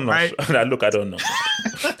 I don't know. Right? Look, I don't know.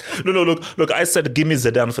 Look, I said, give me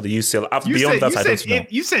Zidane for the UCL. I don't know.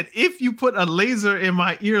 You said, if you put a laser in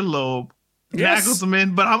my earlobe, yes.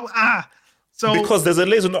 Nagelsmann, but so. Because there's a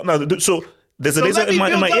laser, there's a laser in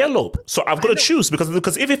my earlobe. So I've got to choose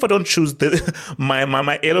because if I don't choose, my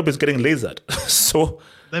earlobe is getting lasered. So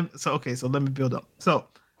let me build up. So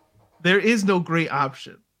there is no great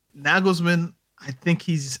option. Nagelsmann, I think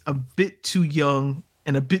he's a bit too young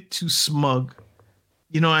and a bit too smug.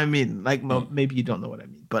 You know what I mean? Like, maybe you don't know what I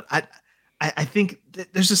mean, but I think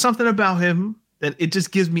there's just something about him that it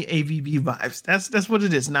just gives me AVB vibes. That's what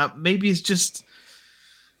it is. Now, maybe it's just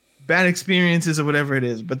bad experiences or whatever it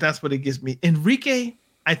is, but that's what it gives me. Enrique,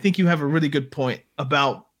 I think you have a really good point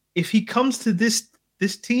about if he comes to this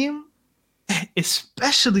team,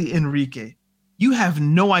 especially Enrique, you have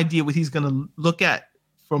no idea what he's going to look at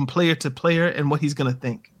from player to player and what he's going to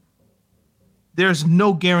think. There's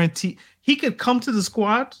no guarantee. He could come to the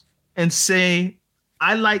squad and say,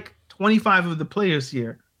 I like 25 of the players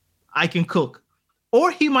here. I can cook.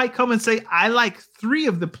 Or he might come and say, I like 3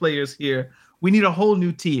 of the players here. We need a whole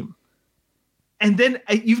new team. And then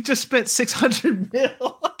you've just spent 600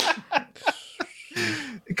 mil.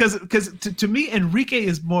 Because to me, Enrique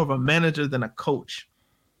is more of a manager than a coach.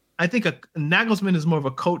 I think Nagelsmann is more of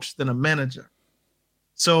a coach than a manager.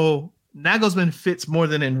 So Nagelsmann fits more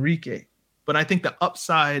than Enrique. But I think the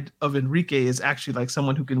upside of Enrique is actually like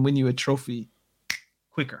someone who can win you a trophy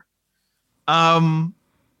quicker.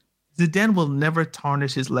 Zidane will never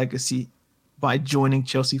tarnish his legacy by joining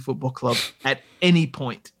Chelsea Football Club at any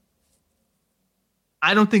point.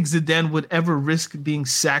 I don't think Zidane would ever risk being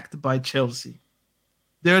sacked by Chelsea.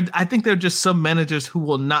 I think there are just some managers who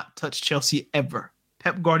will not touch Chelsea ever.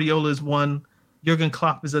 Pep Guardiola is one. Jurgen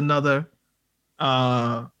Klopp is another.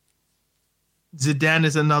 Zidane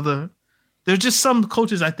is another. There's just some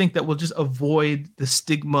coaches I think that will just avoid the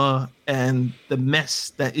stigma and the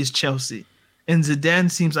mess that is Chelsea. And Zidane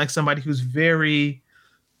seems like somebody who's very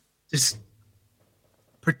just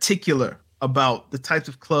particular about the types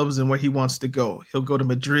of clubs and where he wants to go. He'll go to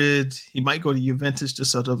Madrid. He might go to Juventus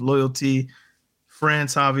just out of loyalty.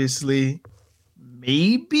 France, obviously.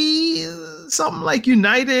 Maybe something like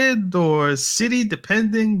United or City,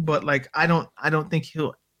 depending. But like, I don't think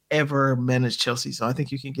he'll ever manage Chelsea. So I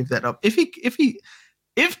think you can give that up. If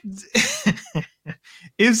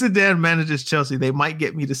Zidane manages Chelsea, they might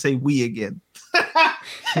get me to say we again.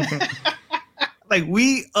 Like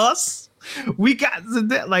us. We got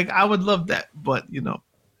Zidane. Like, I would love that, but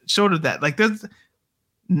short of that, like,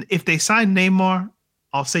 if they sign Neymar,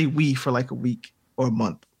 I'll say we for like a week or a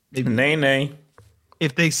month. Maybe. Nay.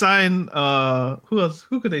 If they sign, who else?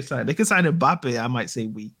 Who could they sign? They could sign Mbappe. I might say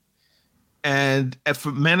we. And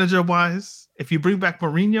for manager wise, if you bring back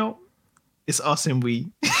Mourinho, it's us and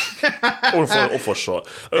we. for sure.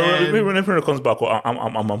 Whenever it comes back,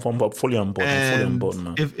 I'm fully on board. I'm fully on board,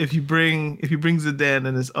 man. If you bring Zidane,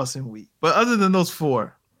 then it's us and we. But other than those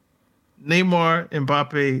four, Neymar,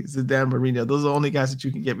 Mbappe, Zidane, Mourinho, those are the only guys that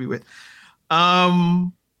you can get me with.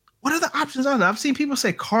 What other options are there? I've seen people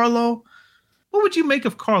say Carlo. What would you make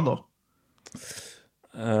of Carlo?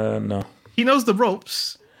 No. He knows the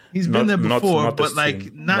ropes. He's been there before, but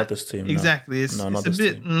like not this team. Exactly. No. It's a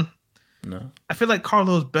bit. No. I feel like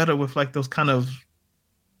Carlo's better with like those kind of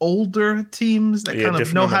older teams that kind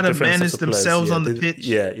of know how to manage themselves on the pitch.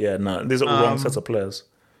 No. These are wrong sets of players.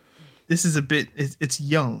 This is a bit. It's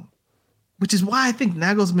young, which is why I think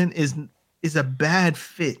Nagelsmann is a bad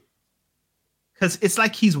fit. Because it's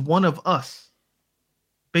like he's one of us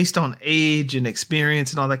based on age and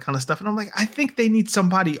experience and all that kind of stuff. And I'm like, I think they need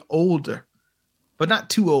somebody older, but not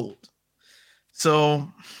too old. So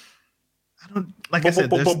I don't, like I said,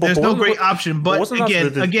 there's no great option. But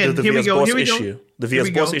again, here we go. The VS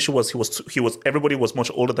Boss issue was he was everybody was much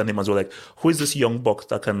older than him as well. Like, who is this young buck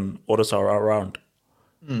that can order us around?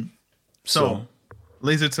 So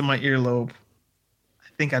laser to my earlobe. I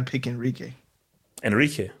think I'd pick Enrique.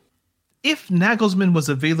 If Nagelsmann was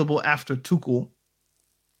available after Tuchel,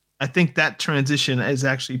 I think that transition is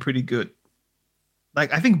actually pretty good.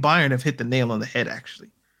 Like, I think Bayern have hit the nail on the head,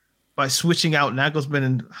 actually. By switching out Nagelsmann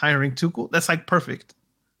and hiring Tuchel, that's like perfect.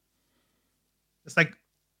 It's like,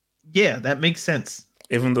 yeah, that makes sense.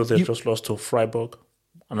 Even though they just lost to Freiburg.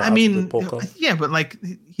 Yeah, but like,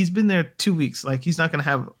 he's been there 2 weeks. Like, he's not going to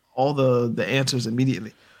have all the answers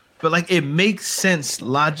immediately. But like, it makes sense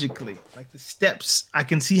logically. Like, the steps, I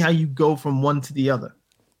can see how you go from one to the other.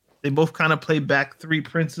 They both kind of play back three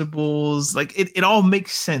principles. Like, it all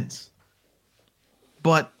makes sense.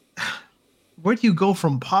 But where do you go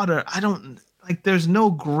from Potter? I don't, like, there's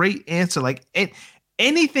no great answer. Like,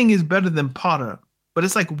 anything is better than Potter, but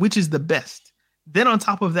it's like, which is the best? Then on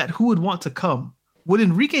top of that, who would want to come? Does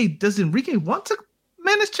Enrique want to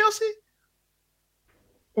manage Chelsea?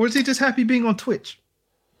 Or is he just happy being on Twitch?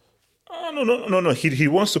 No. He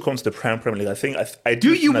wants to come to the Premier League. I think.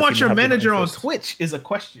 Do you want your manager on Twitch? Is a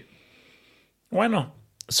question. Why not?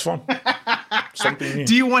 It's fun. Something new.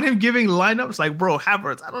 Do you want him giving lineups like, bro,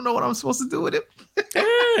 Havertz? I don't know what I'm supposed to do with him.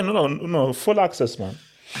 No. Full access, man.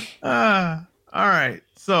 All right.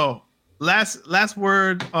 So last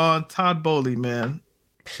word on Todd Boehly, man.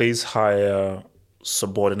 Please hire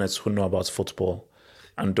subordinates who know about football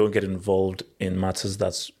and don't get involved in matters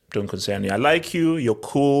that don't concern you. I like you. You're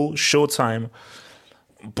cool. Showtime.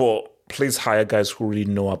 But please hire guys who really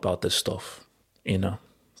know about this stuff.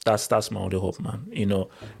 That's my only hope, man.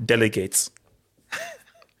 Delegate.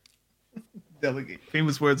 Delegate.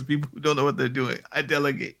 Famous words of people who don't know what they're doing. I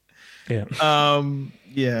delegate. Yeah.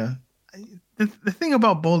 Yeah. The thing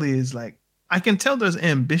about Boehly is, like, I can tell there's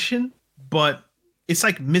ambition, but it's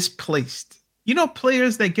like misplaced.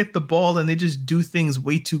 Players that get the ball and they just do things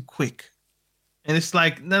way too quick. And it's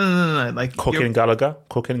like, no. Like, Cocaine Gallagher.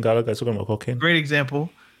 Talking about cocaine. Great example.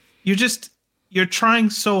 You're trying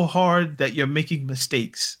so hard that you're making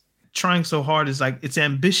mistakes. Trying so hard is like, it's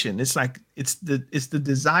ambition. It's like, it's the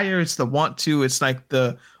desire. It's the want to. It's like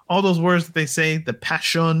all those words that they say, the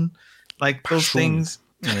passion, like those things,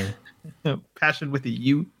 passion with a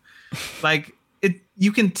U, like it,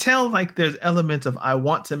 you can tell like there's elements of, I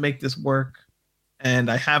want to make this work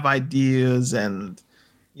and I have ideas and,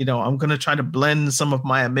 you know, I'm going to try to blend some of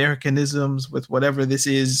my Americanisms with whatever this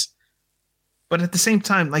is. But at the same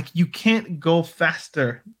time, like you can't go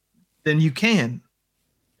faster than you can,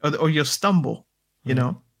 or you'll stumble, you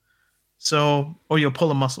know? So, or you'll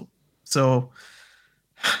pull a muscle. So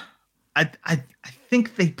I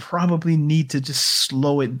think they probably need to just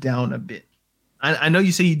slow it down a bit. I know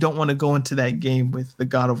you say you don't want to go into that game with the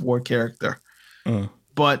God of War character,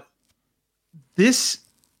 but this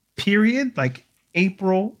period, like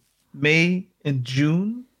April, May, and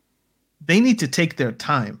June, they need to take their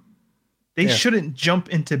time. They shouldn't jump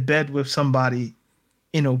into bed with somebody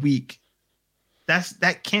in a week.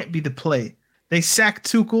 That can't be the play. They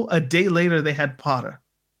sacked Tuchel. A day later, they had Potter.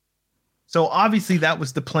 So obviously that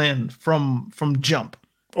was the plan from jump.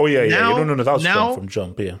 Oh yeah, now, yeah. No, that was from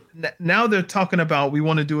jump. Yeah. Now they're talking about, we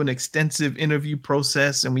want to do an extensive interview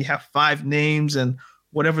process, and we have 5 names and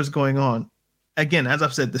whatever's going on. Again, as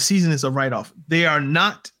I've said, the season is a write-off. They are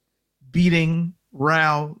not beating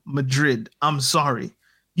Real Madrid. I'm sorry.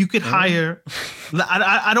 You could hire.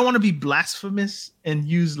 I don't want to be blasphemous and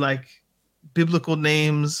use like biblical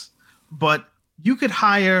names, but you could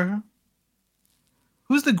hire.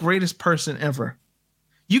 Who's the greatest person ever?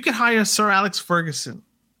 You could hire Sir Alex Ferguson.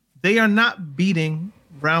 They are not beating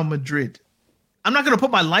Real Madrid. I'm not going to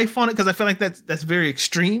put my life on it because I feel like that's very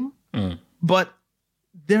extreme. But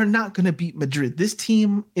they're not going to beat Madrid. This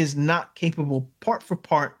team is not capable, part for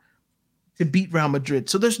part, to beat Real Madrid.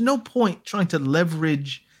 So there's no point trying to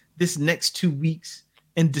leverage this next 2 weeks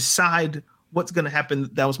and decide what's going to happen.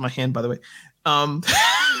 That was my hand, by the way.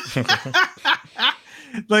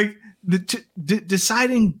 Like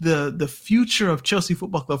deciding the future of Chelsea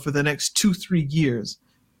Football Club for the next 2-3 years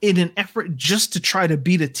in an effort just to try to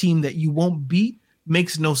beat a team that you won't beat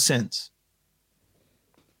makes no sense.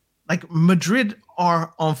 Like Madrid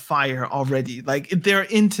are on fire already. Like they're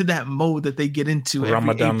into that mode that they get into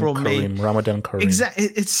every April, May. Ramadan Kareem. Exactly.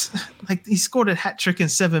 It's like he scored a hat trick in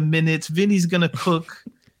 7 minutes. Vinny's gonna cook.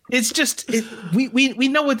 It's just we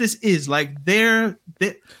know what this is. Like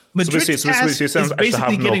Madrid's task is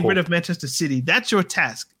basically getting rid of Manchester City. That's your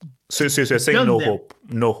task. So you're saying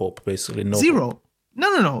no hope, basically zero. Hope.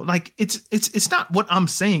 No. Like it's not what I'm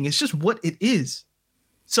saying. It's just what it is.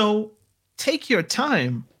 So take your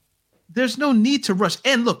time. There's no need to rush.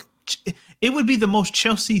 And look, it would be the most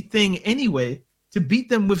Chelsea thing anyway to beat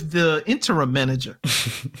them with the interim manager.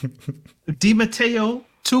 Di Matteo,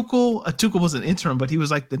 Tuchel was an interim, but he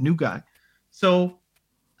was like the new guy. So,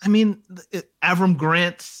 I mean, Avram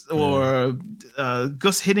Grant or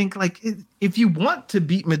Gus Hiddink, like if you want to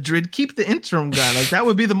beat Madrid, keep the interim guy. Like that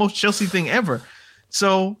would be the most Chelsea thing ever.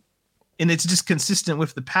 So, and it's just consistent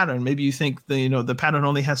with the pattern. Maybe you think the pattern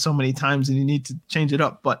only has so many times and you need to change it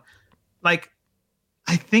up, but like,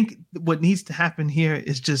 I think what needs to happen here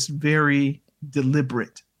is just very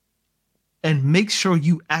deliberate and make sure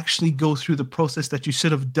you actually go through the process that you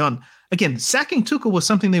should have done. Again, sacking Tuchel was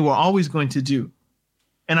something they were always going to do.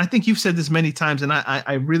 And I think you've said this many times, and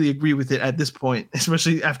I really agree with it at this point,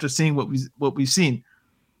 especially after seeing what we've seen.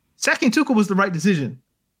 Sacking Tuchel was the right decision.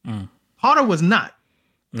 Potter was not.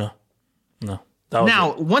 No.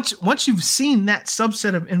 Now, once you've seen that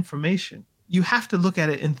subset of information, you have to look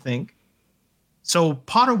at it and think, so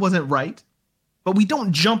Potter wasn't right, but we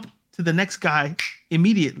don't jump to the next guy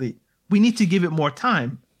immediately. We need to give it more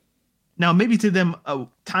time. Now, maybe to them,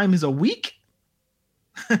 time is a week,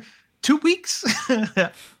 2 weeks.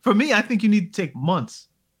 For me, I think you need to take months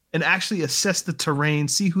and actually assess the terrain,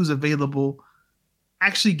 see who's available,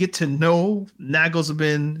 actually get to know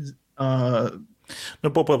Nagelsmann. No,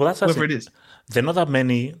 but that's whoever it is. There are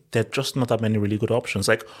just not that many really good options.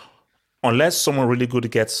 Like, unless someone really good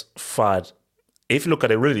gets fired, if you look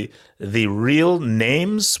at it really, the real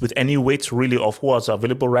names with any weight really of who is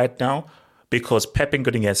available right now, because Pep ain't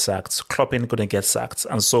going to get sacked, Klopp ain't going to get sacked,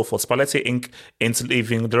 and so forth. Spalletti ain't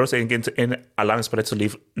leaving, they're also allowing Spalletti to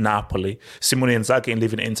leave Napoli. Simone Inzaghi ain't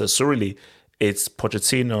leaving Inter. So really, it's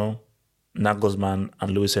Pochettino, Nagelsmann,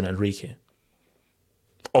 and Luis Enrique.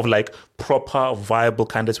 Of like proper, viable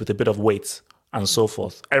candidates with a bit of weight and so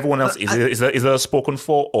forth. Everyone else, is that spoken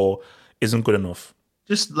for or isn't good enough?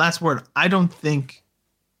 Just last word. I don't think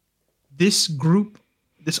this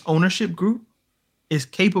ownership group, is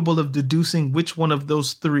capable of deducing which one of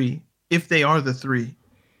those three, if they are the three,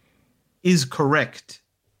 is correct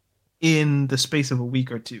in the space of a week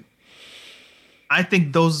or two. I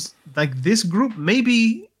think this group,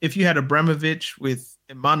 maybe if you had Abramovich with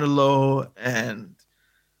Emanuelo and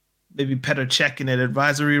maybe Petr Cech in an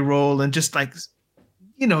advisory role, and just like,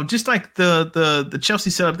 just like the Chelsea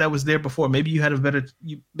setup that was there before. Maybe you'd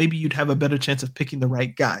have a better chance of picking the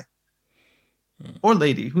right guy or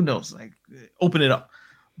lady. Who knows? Like, open it up.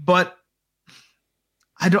 But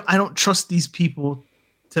I don't trust these people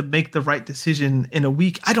to make the right decision in a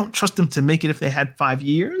week. I don't trust them to make it if they had 5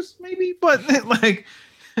 years, maybe. But like,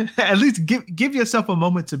 at least give yourself a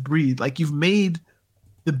moment to breathe. Like, you've made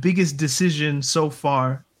the biggest decision so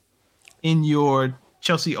far in your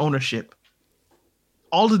Chelsea ownership.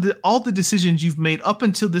 All the decisions you've made up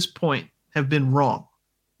until this point have been wrong.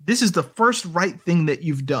 This is the first right thing that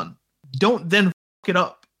you've done. Don't then fuck it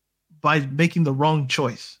up by making the wrong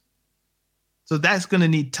choice. So that's going to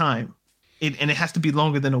need time. And it has to be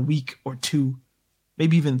longer than a week or 2,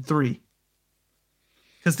 maybe even 3.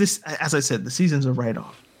 Because this, as I said, the season's a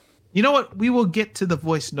write-off. You know what? We will get to the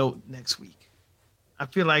voice note next week. I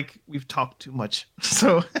feel like we've talked too much.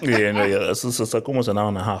 So it's like almost an hour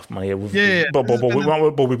and a half, man. But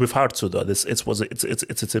we've had to though.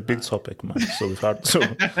 It's a big topic, man. So we've had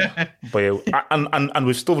to. But and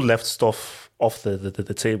we've still left stuff off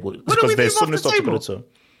the table because there's so much stuff to go to.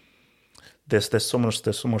 There's so much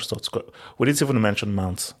stuff to go. We didn't even mention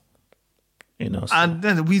Mount. And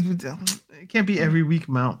then it can't be every week,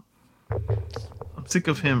 Mount. I'm sick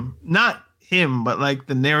of him. Not him, but like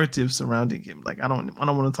the narrative surrounding him. Like, I don't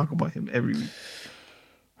want to talk about him every week.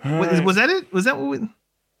 Was that it? Was that what we...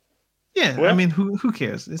 Yeah, well, I mean, who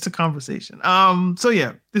cares? It's a conversation. So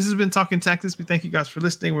yeah, this has been Talking Tactics. We thank you guys for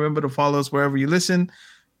listening. Remember to follow us wherever you listen.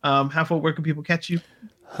 Half-Foot, where can people catch you?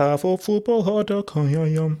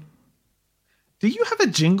 halffootballhard.com. Do you have a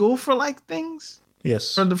jingle for like things?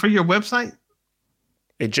 Yes. For your website?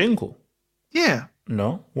 A jingle? Yeah.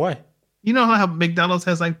 No. Why? You know how McDonald's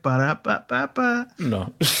has like ba-da-ba-ba-ba?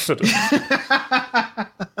 No. the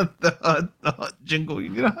jingle. You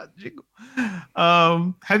know how jingle.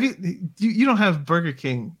 Have you don't have Burger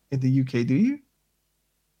King in the UK, do you?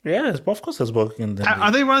 Yes, of course there's Burger King.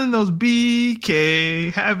 Are they running those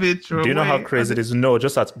BK, have it your way? Do you know how crazy it is? No,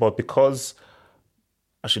 just that, but because...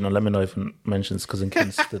 Actually, no, let me not even mention this because in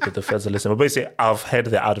case the feds are listening. But basically, I've heard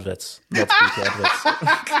the adverts, not BK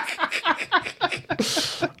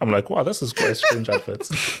adverts. I'm like, wow, this is quite strange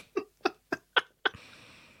adverts.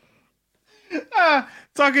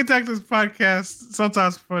 Talking Tactics podcast.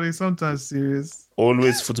 Sometimes funny, sometimes serious.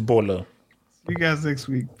 Always footballer. See you guys next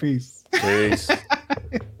week. Peace. Peace.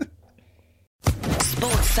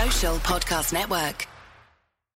 Sports Social Podcast Network.